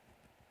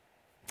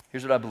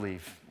 Here's what I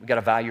believe. We got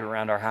a value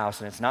around our house,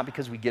 and it's not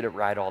because we get it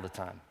right all the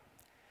time.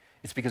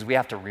 It's because we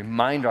have to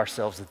remind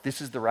ourselves that this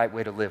is the right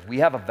way to live. We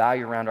have a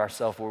value around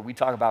ourselves where we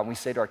talk about, and we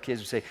say to our kids,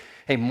 we say,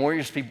 hey,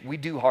 Warriors people, we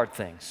do hard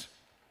things.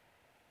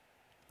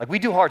 Like, we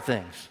do hard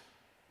things.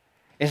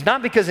 It's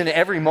not because in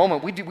every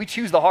moment we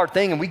choose the hard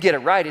thing and we get it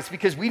right. It's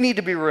because we need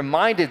to be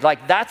reminded,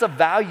 like, that's a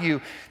value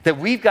that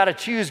we've got to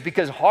choose,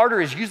 because harder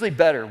is usually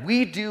better.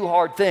 We do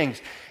hard things.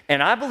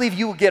 And I believe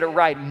you will get it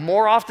right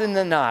more often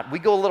than not. We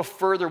go a little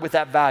further with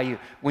that value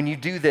when you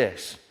do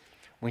this.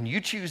 When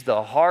you choose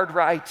the hard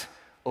right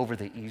over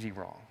the easy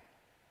wrong.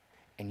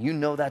 And you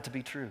know that to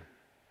be true.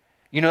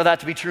 You know that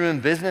to be true in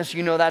business.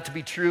 You know that to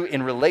be true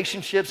in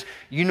relationships.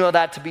 You know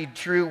that to be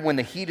true when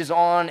the heat is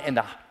on and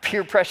the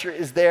peer pressure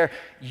is there.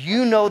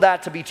 You know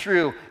that to be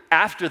true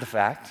after the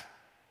fact,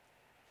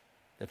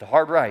 that the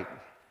hard right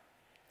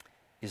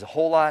is a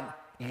whole lot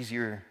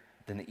easier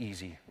than the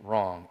easy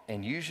wrong.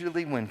 And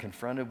usually when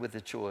confronted with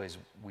a choice,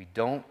 we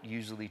don't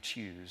usually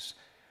choose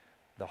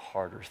the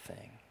harder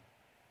thing.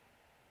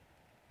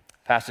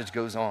 Passage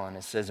goes on.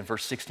 It says in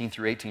verse 16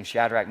 through 18,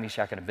 Shadrach,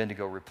 Meshach, and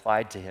Abednego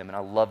replied to him, and I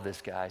love this,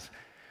 guys.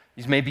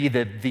 These may be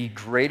the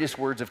greatest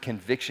words of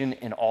conviction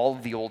in all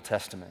of the Old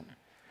Testament.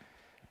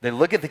 They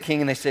look at the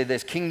king and they say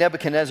this, King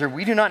Nebuchadnezzar,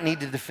 we do not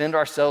need to defend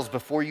ourselves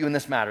before you in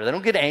this matter. They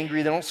don't get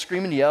angry. They don't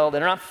scream and yell.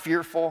 They're not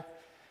fearful.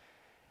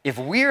 If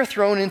we are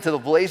thrown into the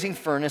blazing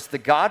furnace, the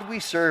God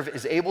we serve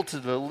is able to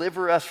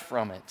deliver us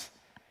from it.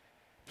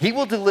 He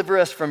will deliver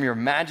us from your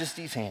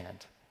majesty's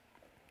hand.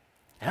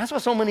 And that's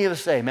what so many of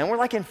us say, man. We're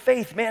like, in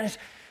faith, man,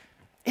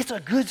 it's a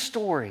good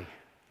story.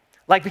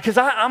 Like, because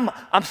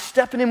I'm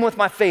stepping in with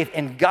my faith,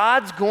 and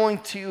God's going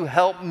to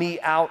help me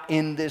out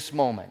in this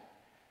moment.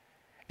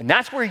 And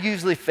that's where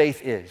usually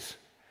faith is.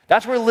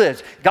 That's where it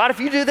lives. God, if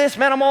you do this,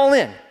 man, I'm all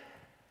in.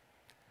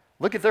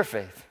 Look at their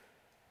faith.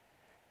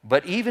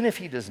 But even if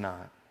he does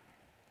not,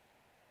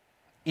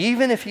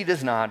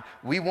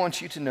 we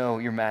want you to know,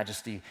 your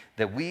majesty,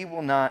 that we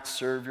will not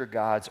serve your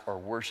gods or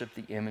worship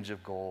the image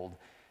of gold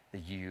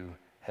that you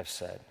have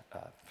set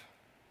up.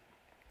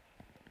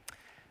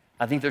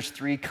 I think there's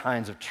 3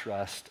 kinds of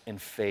trust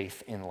and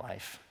faith in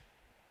life.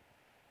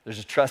 There's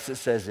a trust that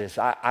says this,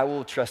 I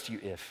will trust you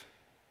if.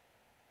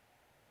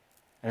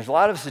 And there's a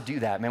lot of us that do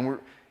that, man.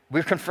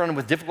 We're confronted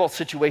with difficult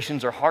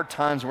situations or hard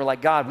times, and we're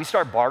like, God, we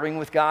start bartering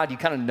with God. You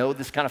kind of know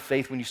this kind of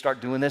faith when you start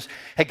doing this.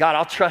 Hey, God,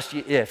 I'll trust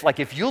you if. Like,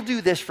 if you'll do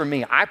this for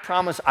me, I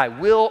promise I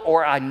will,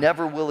 or I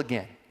never will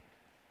again.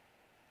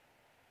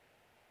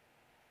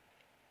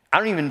 I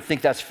don't even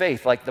think that's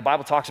faith. Like the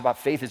Bible talks about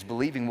faith is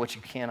believing what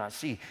you cannot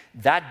see.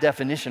 That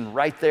definition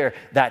right there,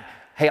 that,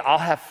 hey, I'll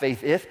have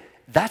faith if,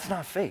 that's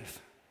not faith.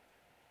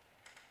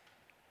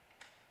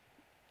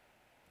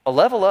 A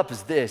level up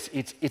is this.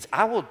 It's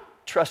I will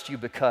trust you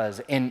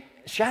because, and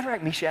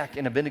Shadrach, Meshach,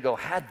 and Abednego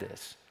had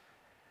this.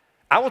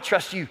 I will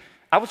trust you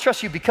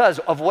because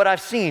of what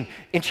I've seen.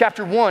 In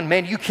chapter 1,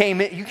 man, you came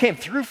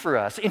through for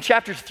us. In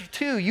chapter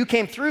 2, you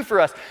came through for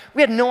us.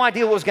 We had no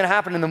idea what was going to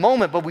happen in the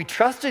moment, but we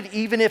trusted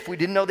even if we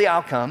didn't know the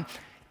outcome,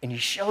 and you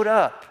showed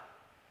up.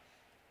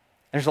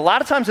 There's a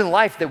lot of times in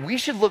life that we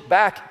should look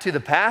back to the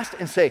past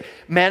and say,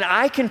 man,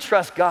 I can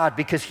trust God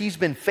because he's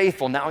been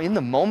faithful. Now, in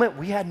the moment,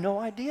 we had no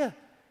idea.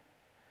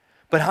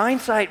 But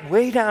hindsight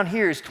way down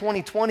here is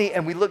 2020,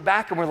 and we look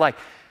back and we're like,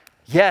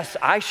 yes,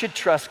 I should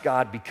trust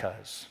God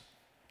because.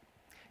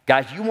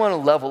 Guys, you want to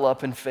level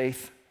up in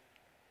faith?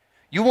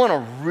 You want to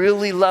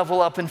really level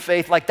up in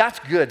faith? Like, that's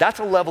good. That's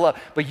a level up.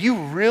 But you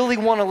really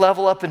want to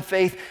level up in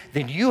faith?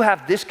 Then you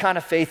have this kind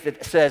of faith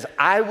that says,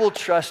 I will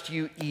trust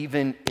you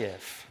even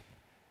if.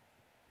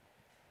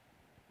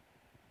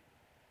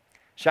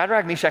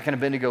 Shadrach, Meshach, and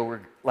Abednego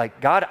were like,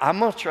 God, I'm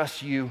going to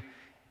trust you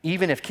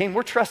even if. King,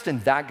 we're trusting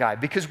that guy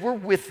because we're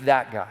with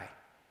that guy.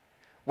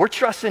 We're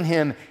trusting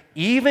him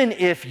even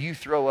if you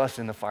throw us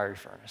in the fiery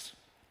furnace.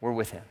 We're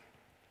with him.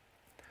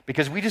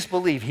 Because we just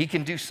believe he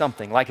can do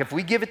something. Like if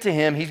we give it to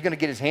him, he's going to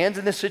get his hands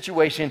in this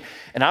situation,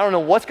 and I don't know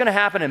what's going to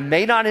happen. It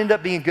may not end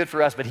up being good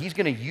for us, but he's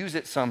going to use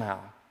it somehow.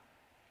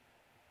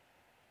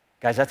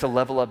 Guys, that's a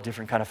level up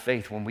different kind of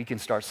faith when we can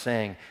start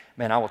saying,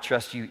 man, I will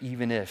trust you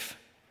even if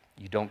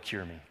you don't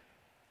cure me.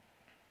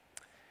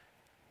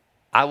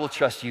 I will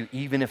trust you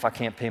even if I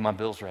can't pay my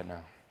bills right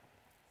now.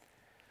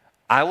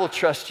 I will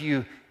trust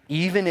you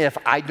even if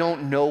I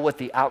don't know what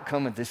the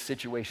outcome of this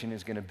situation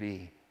is going to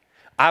be.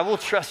 I will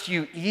trust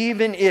you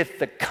even if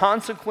the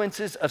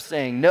consequences of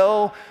saying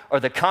no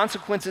or the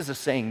consequences of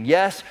saying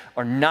yes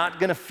are not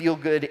going to feel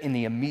good in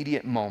the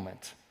immediate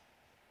moment.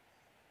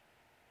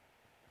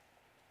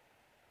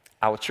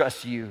 I will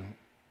trust you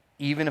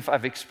even if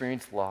I've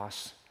experienced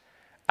loss.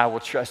 I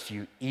will trust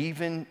you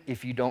even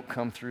if you don't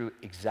come through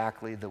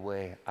exactly the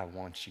way I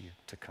want you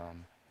to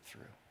come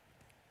through.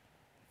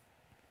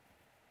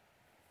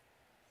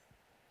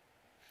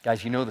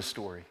 Guys, you know the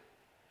story.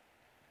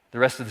 The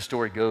rest of the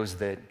story goes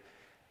that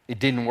it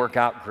didn't work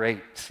out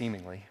great,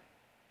 seemingly.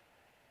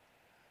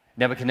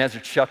 Nebuchadnezzar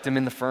chucked him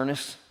in the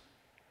furnace.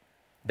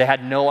 They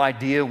had no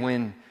idea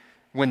when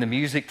the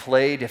music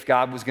played if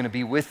God was going to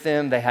be with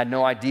them. They had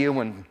no idea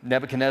when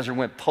Nebuchadnezzar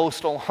went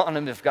postal on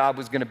them if God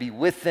was going to be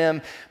with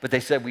them. But they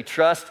said, we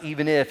trust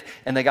even if,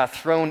 and they got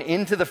thrown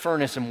into the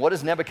furnace. And what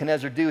does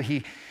Nebuchadnezzar do?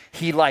 He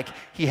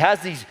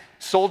has these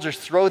soldiers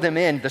throw them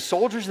in. The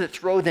soldiers that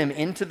throw them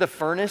into the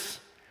furnace,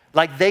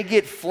 like they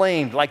get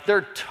flamed, like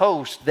they're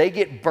toast. They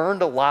get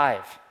burned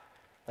alive.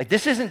 Like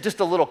this isn't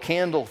just a little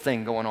candle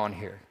thing going on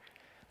here.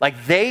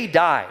 Like they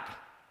died.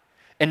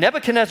 And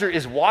Nebuchadnezzar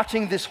is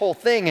watching this whole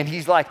thing and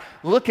he's like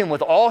looking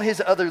with all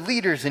his other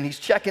leaders and he's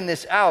checking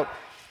this out.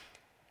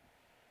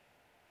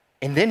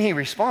 And then he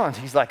responds,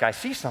 he's like, I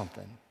see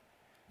something.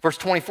 Verse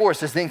 24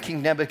 says, then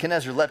King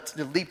Nebuchadnezzar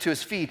leaped to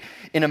his feet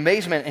in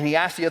amazement and he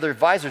asked the other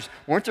advisors,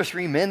 weren't there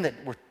 3 men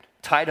that were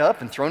tied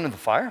up and thrown in the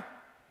fire?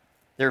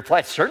 They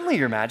replied, certainly,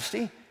 Your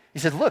Majesty. He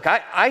said, look,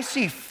 I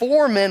see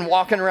 4 men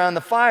walking around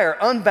the fire,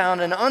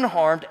 unbound and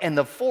unharmed, and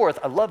the 4th,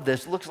 I love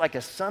this, looks like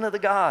a son of the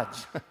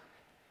gods.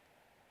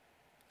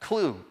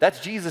 Clue, that's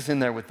Jesus in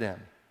there with them,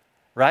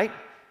 right?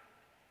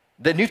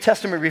 The New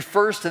Testament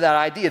refers to that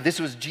idea. This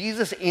was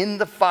Jesus in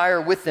the fire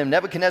with them.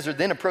 Nebuchadnezzar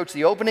then approached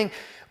the opening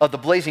of the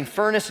blazing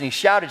furnace, and he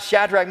shouted,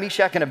 Shadrach,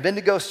 Meshach, and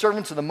Abednego,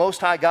 servants of the Most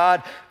High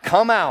God,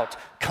 come out,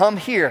 come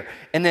here.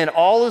 And then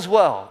all is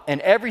well, and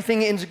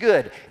everything ends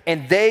good,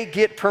 and they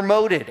get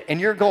promoted.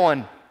 And you're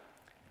going,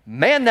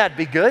 man, that'd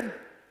be good.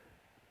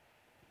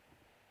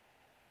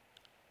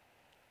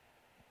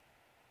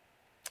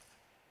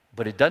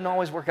 But it doesn't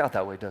always work out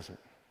that way, does it?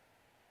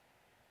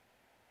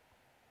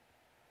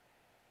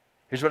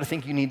 Here's what I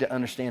think you need to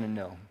understand and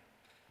know,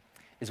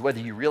 is whether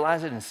you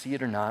realize it and see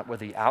it or not,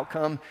 whether the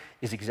outcome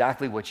is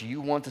exactly what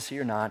you want to see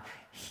or not,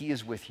 he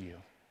is with you.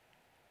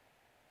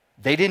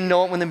 They didn't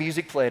know it when the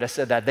music played. I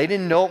said that. They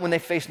didn't know it when they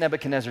faced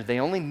Nebuchadnezzar. They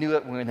only knew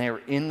it when they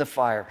were in the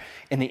fire.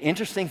 And the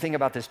interesting thing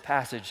about this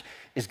passage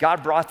is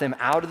God brought them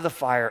out of the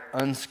fire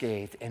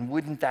unscathed. And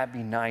wouldn't that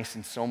be nice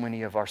in so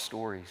many of our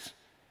stories?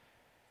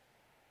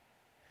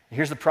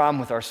 Here's the problem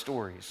with our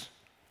stories.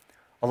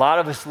 A lot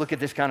of us look at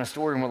this kind of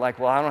story and we're like,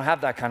 well, I don't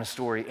have that kind of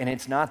story, and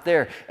it's not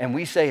there. And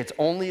we say it's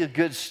only a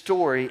good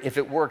story if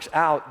it works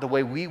out the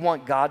way we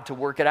want God to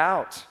work it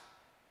out.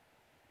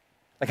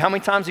 Like how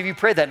many times have you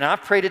prayed that? And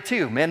I've prayed it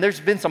too. Man, there's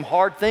been some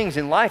hard things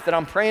in life that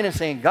I'm praying and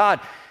saying, God,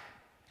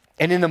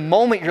 and in the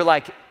moment you're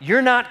like,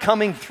 you're not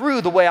coming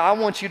through the way I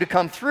want you to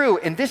come through,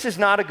 and this is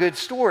not a good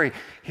story.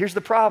 Here's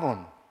the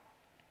problem.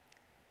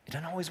 It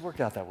doesn't always work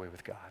out that way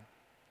with God.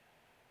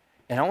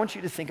 And I want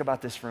you to think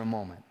about this for a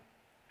moment.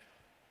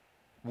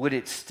 Would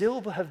it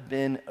still have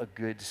been a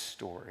good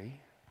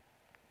story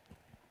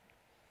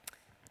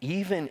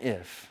even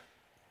if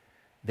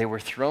They were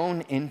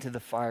thrown into the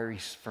fiery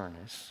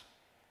furnace,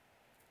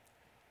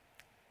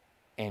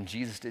 and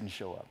Jesus didn't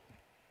show up.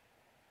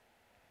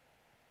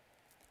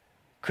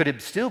 Could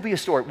it still be a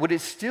story? Would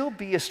it still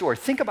be a story?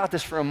 Think about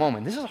this for a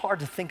moment. This is hard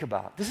to think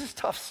about. This is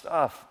tough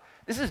stuff.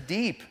 This is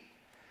deep.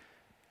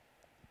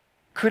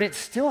 Could it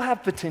still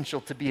have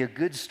potential to be a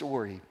good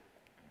story,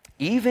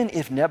 even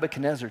if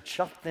Nebuchadnezzar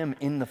chucked them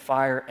in the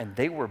fire and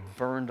they were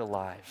burned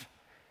alive?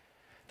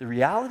 The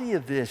reality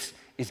of this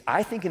is,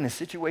 I think in the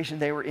situation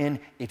they were in,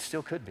 it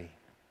still could be.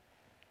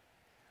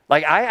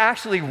 Like, I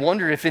actually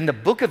wonder if in the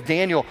book of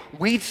Daniel,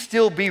 we'd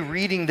still be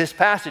reading this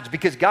passage.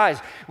 Because, guys,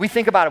 we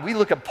think about it. We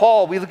look at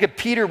Paul, we look at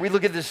Peter, we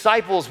look at the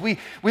disciples, we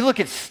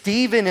look at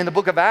Stephen in the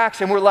book of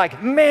Acts, and we're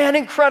like, man,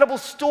 incredible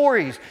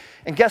stories.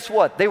 And guess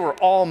what? They were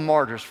all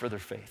martyrs for their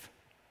faith.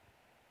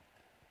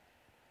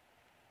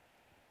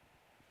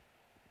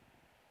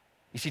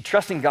 You see,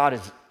 trusting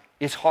God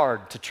is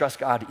hard to trust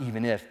God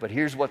even if, but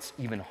here's what's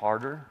even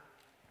harder,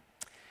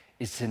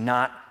 is to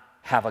not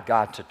have a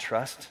God to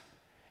trust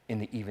in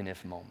the even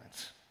if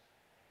moments.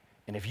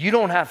 And if you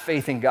don't have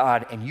faith in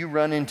God and you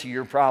run into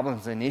your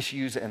problems and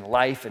issues and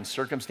life and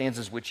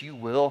circumstances, which you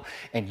will,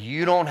 and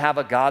you don't have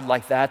a God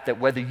like that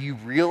whether you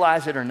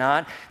realize it or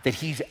not, that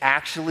he's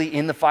actually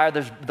in the fire.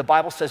 The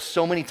Bible says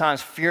so many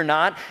times, fear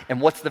not. And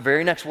what's the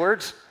very next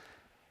words?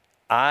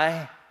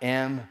 I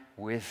am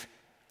with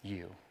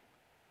you.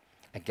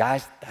 And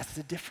guys, that's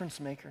the difference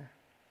maker.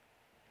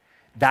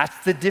 That's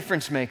the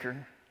difference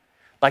maker.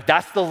 Like,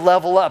 that's the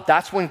level up.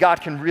 That's when God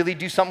can really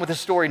do something with a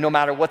story, no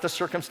matter what the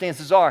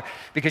circumstances are.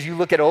 Because you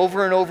look at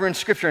over and over in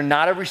Scripture, and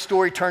not every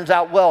story turns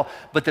out well,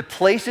 but the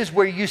places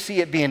where you see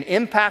it being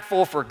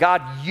impactful for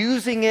God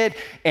using it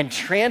and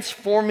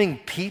transforming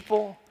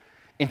people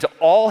into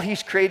all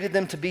he's created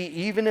them to be,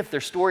 even if their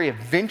story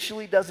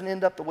eventually doesn't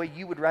end up the way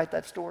you would write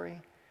that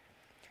story,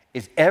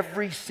 is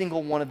every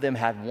single one of them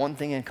had one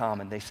thing in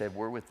common. They said,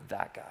 we're with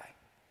that guy.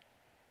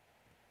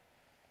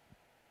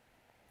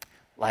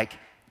 Like,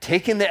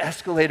 taking the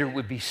escalator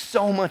would be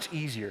so much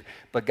easier,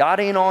 but God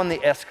ain't on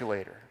the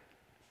escalator.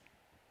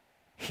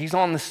 He's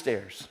on the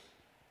stairs.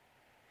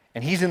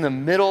 And he's in the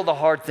middle of the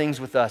hard things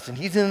with us, and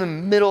he's in the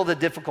middle of the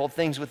difficult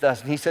things with us.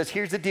 And he says,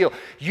 here's the deal.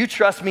 You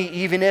trust me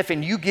even if,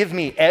 and you give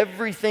me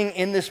everything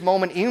in this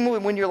moment,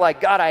 even when you're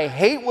like, God, I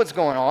hate what's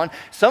going on.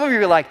 Some of you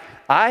are like,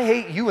 I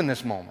hate you in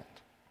this moment.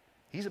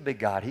 He's a big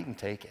God. He can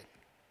take it.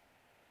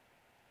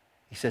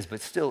 He says, but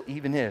still,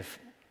 even if,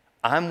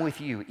 I'm with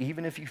you,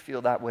 even if you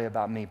feel that way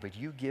about me, but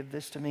you give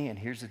this to me, and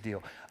here's the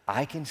deal.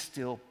 I can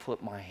still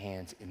put my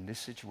hands in this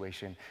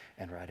situation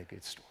and write a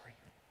good story.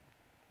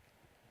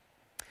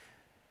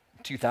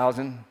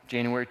 2000,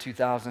 January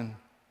 2000,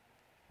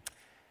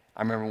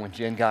 I remember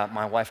when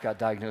my wife got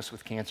diagnosed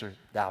with cancer.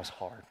 That was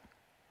hard.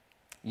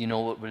 You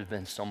know what would have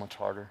been so much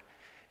harder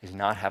is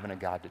not having a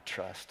God to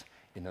trust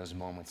in those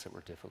moments that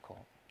were difficult.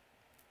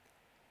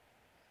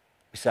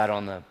 We sat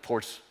on the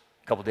porch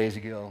a couple days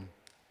ago,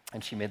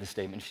 and she made the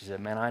statement. She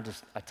said, man,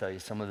 I tell you,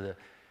 some of the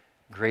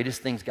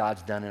greatest things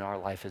God's done in our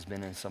life has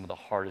been in some of the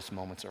hardest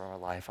moments of our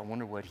life. I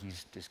wonder what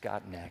he's just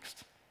got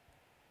next.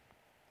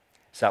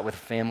 Sat with a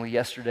family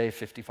yesterday, a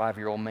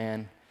 55-year-old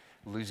man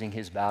losing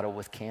his battle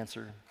with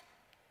cancer.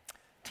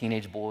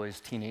 Teenage boys,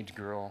 teenage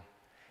girl.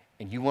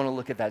 And you want to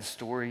look at that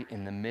story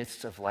in the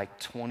midst of like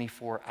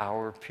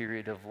 24-hour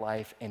period of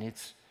life, and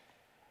it's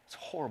a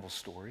horrible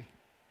story.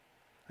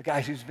 A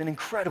guy who's been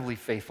incredibly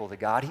faithful to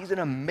God. He's an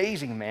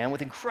amazing man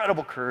with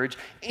incredible courage.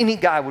 Any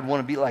guy would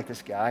want to be like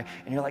this guy.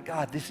 And you're like,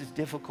 God, this is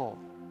difficult.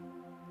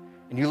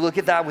 And you look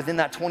at that within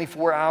that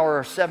 24-hour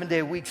or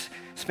 7-day weeks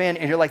span,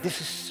 and you're like,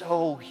 this is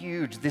so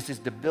huge. This is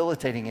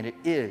debilitating, and it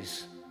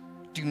is.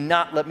 Do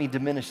not let me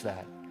diminish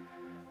that.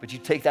 But you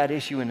take that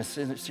issue in a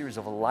series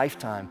of a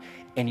lifetime,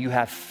 and you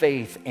have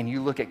faith, and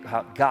you look at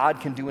how God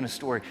can do in a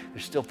story.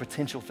 There's still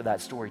potential for that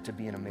story to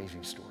be an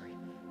amazing story.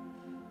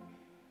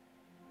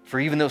 For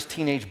even those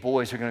teenage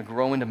boys who are going to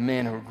grow into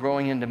men, who are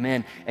growing into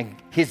men, and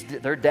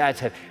their dads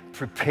have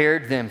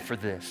prepared them for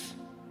this.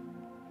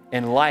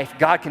 In life,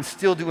 God can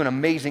still do an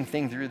amazing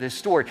thing through this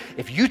story.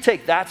 If you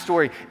take that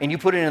story and you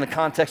put it in the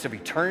context of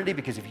eternity,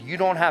 because if you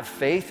don't have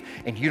faith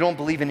and you don't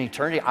believe in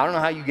eternity, I don't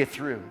know how you get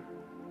through.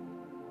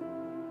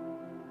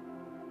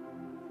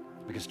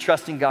 Because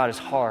trusting God is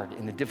hard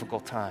in the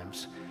difficult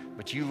times.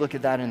 But you look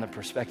at that in the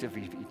perspective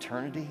of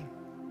eternity,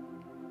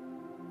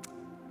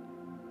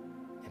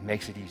 it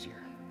makes it easier.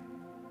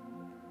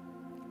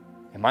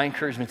 And my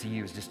encouragement to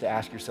you is just to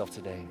ask yourself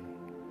today,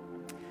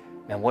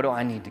 man, what do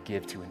I need to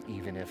give to an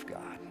even if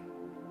God?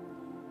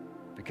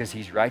 Because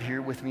he's right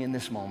here with me in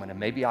this moment, and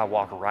maybe I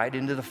walk right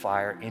into the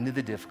fire, into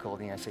the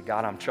difficulty, and I say,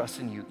 God, I'm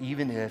trusting you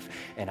even if,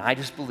 and I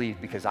just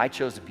believe because I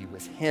chose to be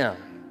with him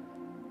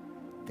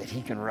that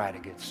he can write a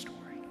good story.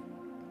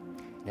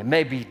 And it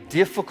may be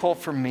difficult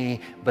for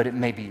me, but it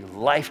may be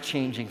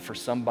life-changing for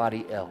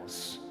somebody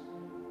else.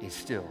 It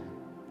still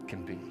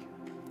can be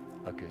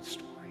a good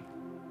story.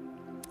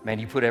 Man,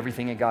 you put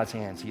everything in God's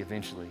hands, he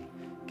eventually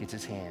gets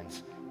his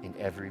hands in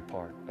every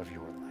part of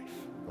your life.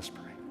 Let's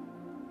pray.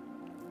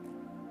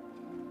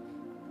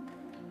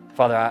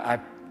 Father,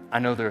 I I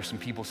know there are some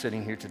people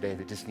sitting here today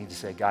that just need to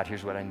say, God,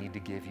 here's what I need to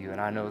give you.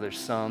 And I know there's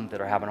some that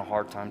are having a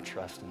hard time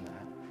trusting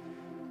that.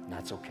 And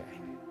that's okay.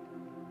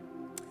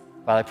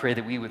 Father, I pray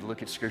that we would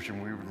look at Scripture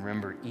and we would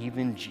remember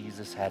even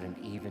Jesus had an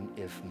even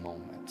if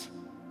moment.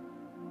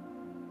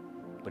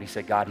 But he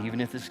said, God,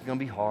 even if this is going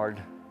to be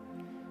hard,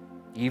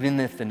 even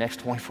if the next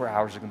 24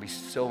 hours are going to be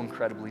so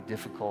incredibly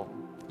difficult,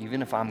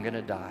 even if I'm going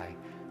to die,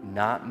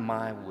 not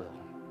my will,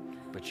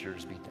 but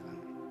yours be done.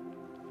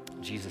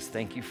 Jesus,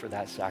 thank you for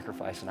that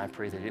sacrifice, and I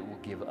pray that it will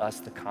give us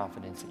the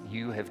confidence that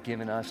you have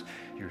given us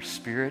your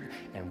Spirit,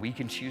 and we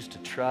can choose to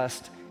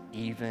trust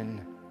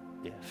even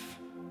if.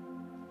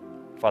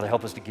 Father,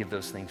 help us to give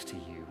those things to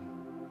you.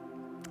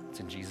 It's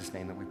in Jesus'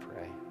 name that we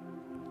pray.